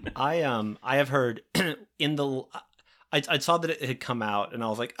 I have heard I saw that it had come out, and I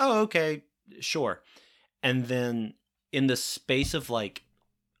was like, oh, okay, sure. And then in the space of like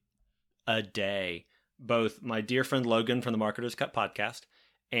a day, both my dear friend Logan from the Marketer's Cut podcast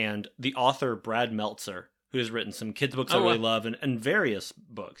and the author Brad Meltzer, who has written some kids books I really love and various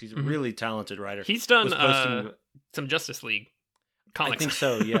books. He's a really talented writer. He's done some Justice League comics. I think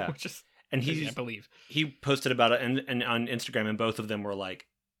so, yeah. And I believe he posted about it and on Instagram, and both of them were like,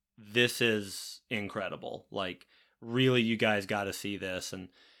 "This is incredible! Like, really, you guys got to see this." And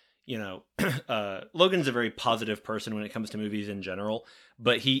Logan's a very positive person when it comes to movies in general,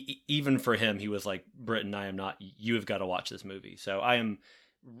 but even for him, he was like, "Britton, I am not. You have got to watch this movie." So I am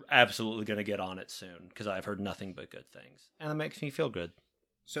absolutely going to get on it soon because I've heard nothing but good things, and it makes me feel good.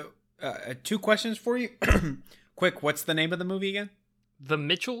 So, 2 questions for you. Quick, what's the name of the movie again? The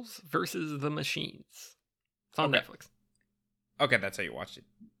Mitchells versus the Machines. It's on Netflix. Okay, that's how you watched it.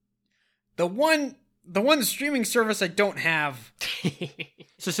 The one streaming service I don't have.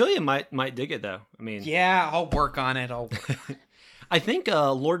 Cecilia might dig it though. I mean, yeah, I'll work on it. I think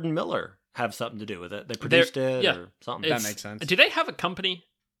Lord and Miller have something to do with it. They produced it or something. That makes sense. Do they have a company?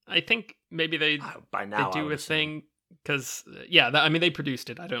 I think maybe they by now they do a thing because they produced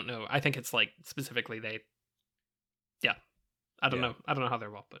it. I don't know. I think it's like specifically they. Yeah, I don't know. I don't know how they're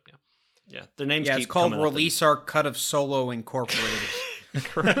involved, but yeah, their names. Yeah, it's called Release Our Cut of Solo Incorporated.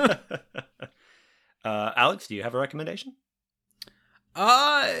 Alex, do you have a recommendation?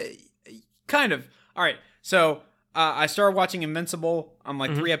 Kind of. All right, so I started watching Invincible. I'm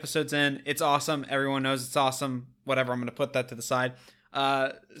like 3 episodes in. It's awesome. Everyone knows it's awesome. Whatever. I'm going to put that to the side.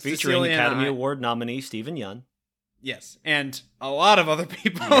 Featuring Academy Award nominee Stephen Yeun. Yes, and a lot of other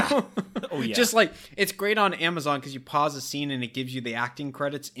people. Yeah. Oh yeah. Just like, it's great on Amazon because you pause a scene and it gives you the acting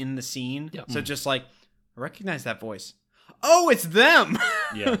credits in the scene. Yep. So just like, I recognize that voice. Oh, it's them.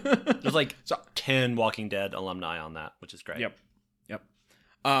 Yeah. There's like 10 Walking Dead alumni on that, which is great. Yep.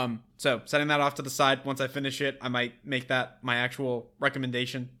 So setting that off to the side, once I finish it, I might make that my actual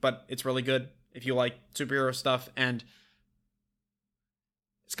recommendation, but it's really good if you like superhero stuff, and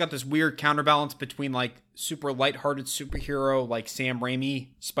it's got this weird counterbalance between like super lighthearted superhero like Sam Raimi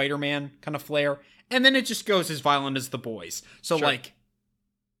Spider-Man kind of flair, and then it just goes as violent as The Boys. So like,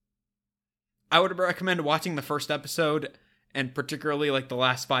 I would recommend watching the first episode and particularly like the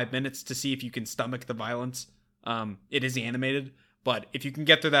last 5 minutes to see if you can stomach the violence. It is animated, but if you can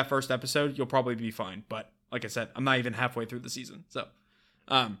get through that first episode, you'll probably be fine. But like I said, I'm not even halfway through the season. So,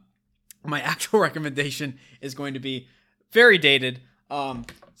 my actual recommendation is going to be very dated.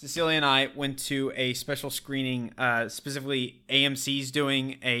 Cecilia and I went to a special screening, specifically AMC's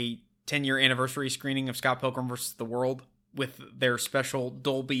doing a 10-year anniversary screening of Scott Pilgrim vs. the World with their special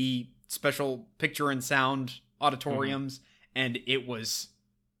Dolby special picture and sound auditoriums, and it was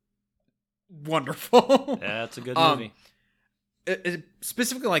wonderful. Yeah, it's a good movie.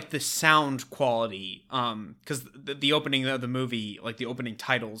 specifically like the sound quality, because the opening of the movie, like the opening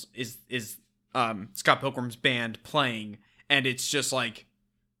titles, is Scott Pilgrim's band playing, and it's just like,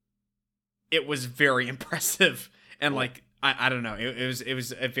 it was very impressive, and like I don't know, it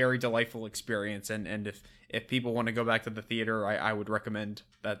was a very delightful experience, and if people want to go back to the theater, I would recommend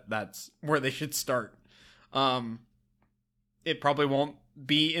that's where they should start. It probably won't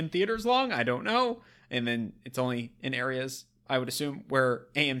be in theaters long, I don't know, and then it's only in areas, I would assume, where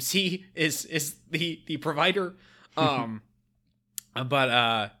AMC is the provider.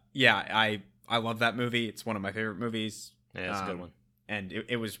 But yeah, I love that movie. It's one of my favorite movies. Yeah, it's a good one. And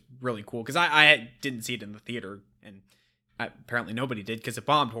it was really cool because I didn't see it in the theater, and apparently nobody did because it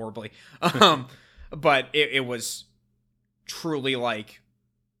bombed horribly. But it was truly like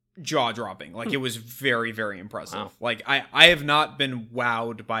jaw-dropping. Like, it was very, very impressive. Wow. Like, I have not been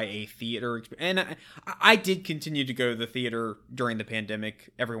wowed by a theater experience. And I did continue to go to the theater during the pandemic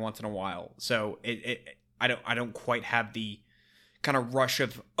every once in a while. So I don't quite have the kind of rush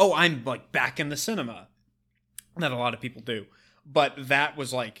of, oh, I'm like back in the cinema that a lot of people do. But that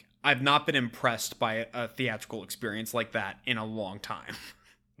was like, I've not been impressed by a theatrical experience like that in a long time.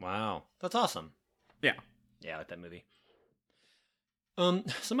 Wow. That's awesome. Yeah. Yeah, I like that movie.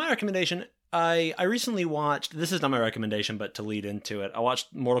 So my recommendation, I recently watched, this is not my recommendation, but to lead into it, I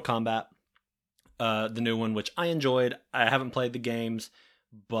watched Mortal Kombat, the new one, which I enjoyed. I haven't played the games,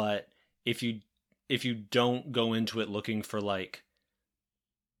 but if you don't go into it looking for like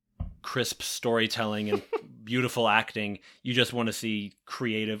crisp storytelling and beautiful acting, you just want to see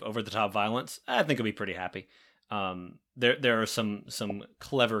creative, over-the-top violence, I think I'll be pretty happy. There are some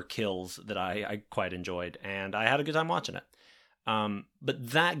clever kills that I quite enjoyed, and I had a good time watching it.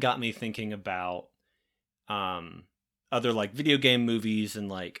 But that got me thinking about other like video game movies, and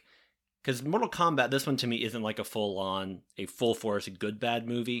like, because Mortal Kombat, this one to me isn't like a full force good bad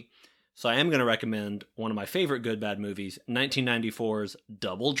movie. So I am going to recommend one of my favorite good bad movies, 1994's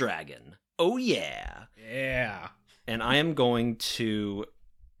Double Dragon. Oh yeah. Yeah. And I am going to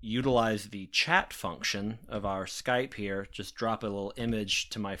utilize the chat function of our Skype here, just drop a little image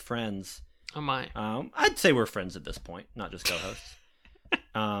to my friends. Oh my. I'd say we're friends at this point, not just co-hosts.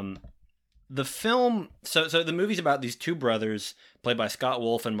 The film, so the movie's about these two brothers played by Scott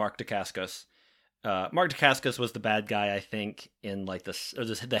Wolf and Mark Dacascos. Mark Dacascos was the bad guy, I think, in like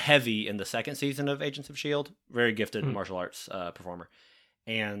the heavy in the second season of Agents of S.H.I.E.L.D. Very gifted martial arts performer.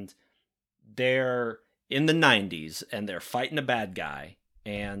 And they're in the 90s, and they're fighting a bad guy.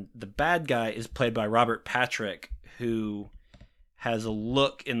 And the bad guy is played by Robert Patrick, who has a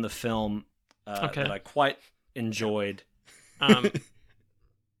look in the film that I quite enjoyed. I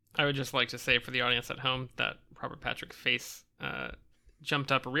would just like to say for the audience at home that Robert Patrick's face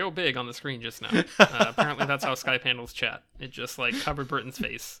jumped up real big on the screen just now. Apparently that's how Skype handles chat. It just like covered Burton's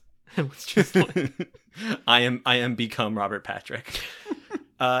face. It was just like... I am become Robert Patrick.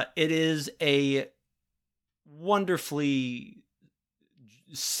 It is a wonderfully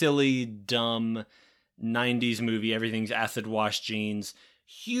silly, dumb 90s movie. Everything's acid wash jeans,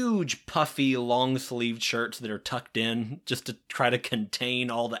 huge puffy long sleeved shirts that are tucked in just to try to contain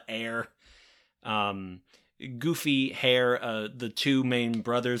all the air. Goofy hair. The two main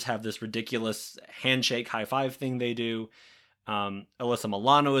brothers have this ridiculous handshake high five thing they do. Alyssa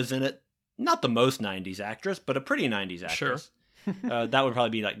Milano is in it. Not the most 90s actress, but a pretty 90s actress. Sure. That would probably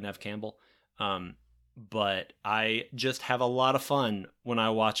be like Neve Campbell. But I just have a lot of fun when I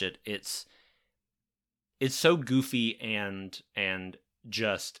watch it. It's so goofy and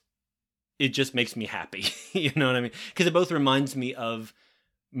just, it just makes me happy. You know what I mean? Because it both reminds me of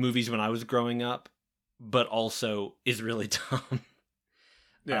movies when I was growing up, but also is really dumb.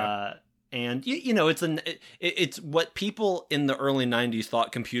 Yeah. And you know, it's what people in the early 90s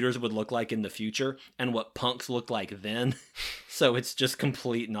thought computers would look like in the future, and what punks looked like then. So it's just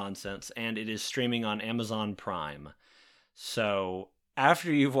complete nonsense, and it is streaming on Amazon Prime. So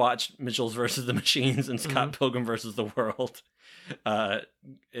after you've watched Mitchell's versus the Machines and Scott Pilgrim versus the World,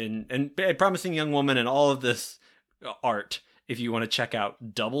 and Promising Young Woman and all of this art, if you want to check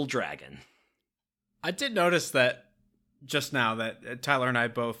out Double Dragon. I did notice that just now that Tyler and I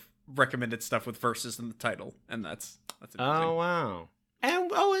both recommended stuff with verses in the title, and that's interesting. Oh wow.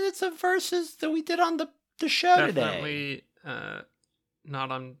 And it's a verses that we did on the show Definitely, today.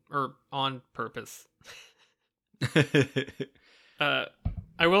 Not on purpose.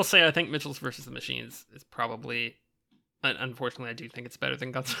 I will say I think Mitchell's versus the Machines is probably, unfortunately I do think it's better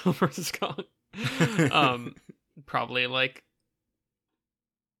than Godzilla versus Kong. Probably like,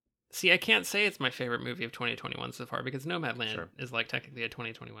 see, I can't say it's my favorite movie of 2021 so far, because Nomadland is like technically a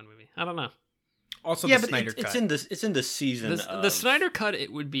 2021 movie. I don't know. Also, Yeah, the but Snyder it's Cut. in the season. The Snyder Cut,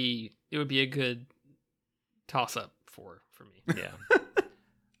 it would be a good toss up for me. Yeah.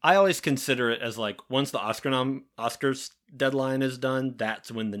 I always consider it as like once the Oscars deadline is done,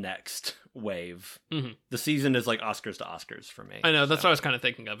 that's when the next wave. Mhm. The season is like Oscars to Oscars for me. I know, that's what I was kind of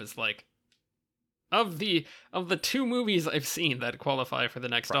thinking of, is like, of the 2 movies I've seen that qualify for the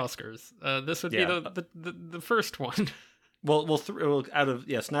next Right. Oscars, this would Yeah. be the first one. Well, out of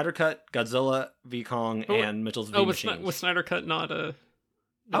Snyder Cut, Godzilla v Kong, Oh, and Mitchell's v Machines. was Snyder Cut not a?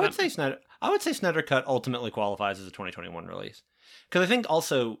 I would say Snyder Cut ultimately qualifies as a 2021 release, because I think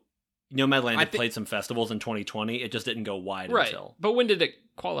also Nomadland had played some festivals in 2020. It just didn't go wide right. until. But when did it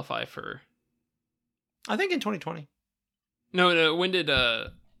qualify for? I think in 2020. No. When did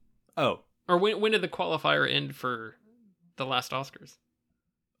Oh, or when did the qualifier end for the last Oscars?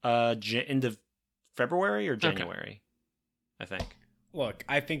 end of February or January, I think. Look,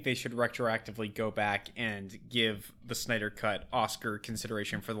 I think they should retroactively go back and give the Snyder Cut Oscar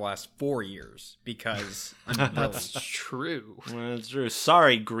consideration for the last 4 years, because That's true. That's true.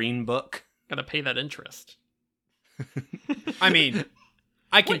 Sorry, Green Book. Gotta pay that interest. I mean,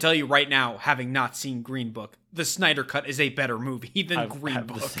 I can tell you right now, having not seen Green Book, the Snyder Cut is a better movie than Green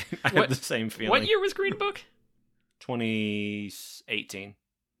Book. I have the same feeling. What year was Green Book? 2018.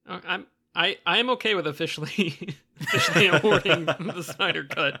 I am okay with officially awarding the Snyder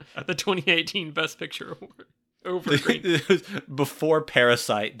Cut the 2018 Best Picture award over Green. Before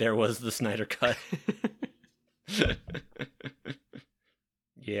Parasite, there was the Snyder Cut.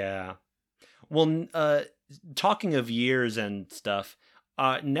 Yeah. Well, talking of years and stuff,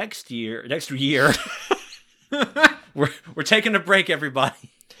 next year, we're taking a break,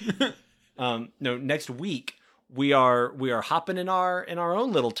 everybody. No, next week we are hopping in our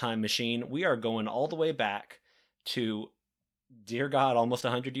own little time machine. We are going all the way back to, dear God, almost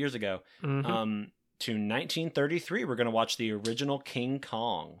 100 years ago, Mhm. to 1933. We're going to watch the original King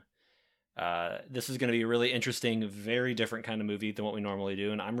Kong. This is going to be a really interesting, very different kind of movie than what we normally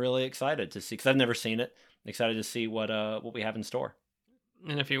do, and I'm really excited to see, because I've never seen it. Excited to see what we have in store.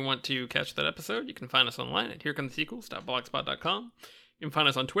 And if you want to catch that episode, you can find us online at herecomesequels.blogspot.com. You can find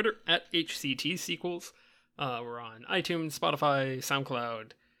us on Twitter at HCTsequels. We're on iTunes, Spotify,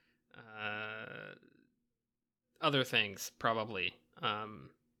 SoundCloud, other things, probably.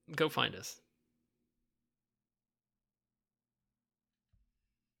 Go find us.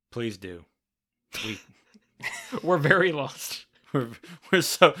 Please do. We're very lost. We're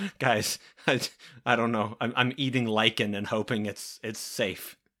so, guys, I don't know. I'm eating lichen and hoping it's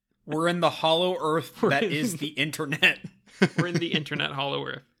safe. We're in the hollow earth that is the internet. We're in the internet hollow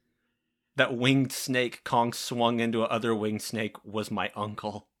earth. That winged snake Kong swung into other winged snake was my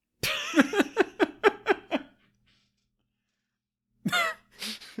uncle.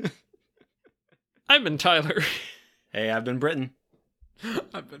 I've been Tyler. Hey, I've been Britton.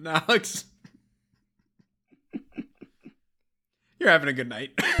 I've been Alex. You're having a good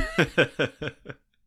night.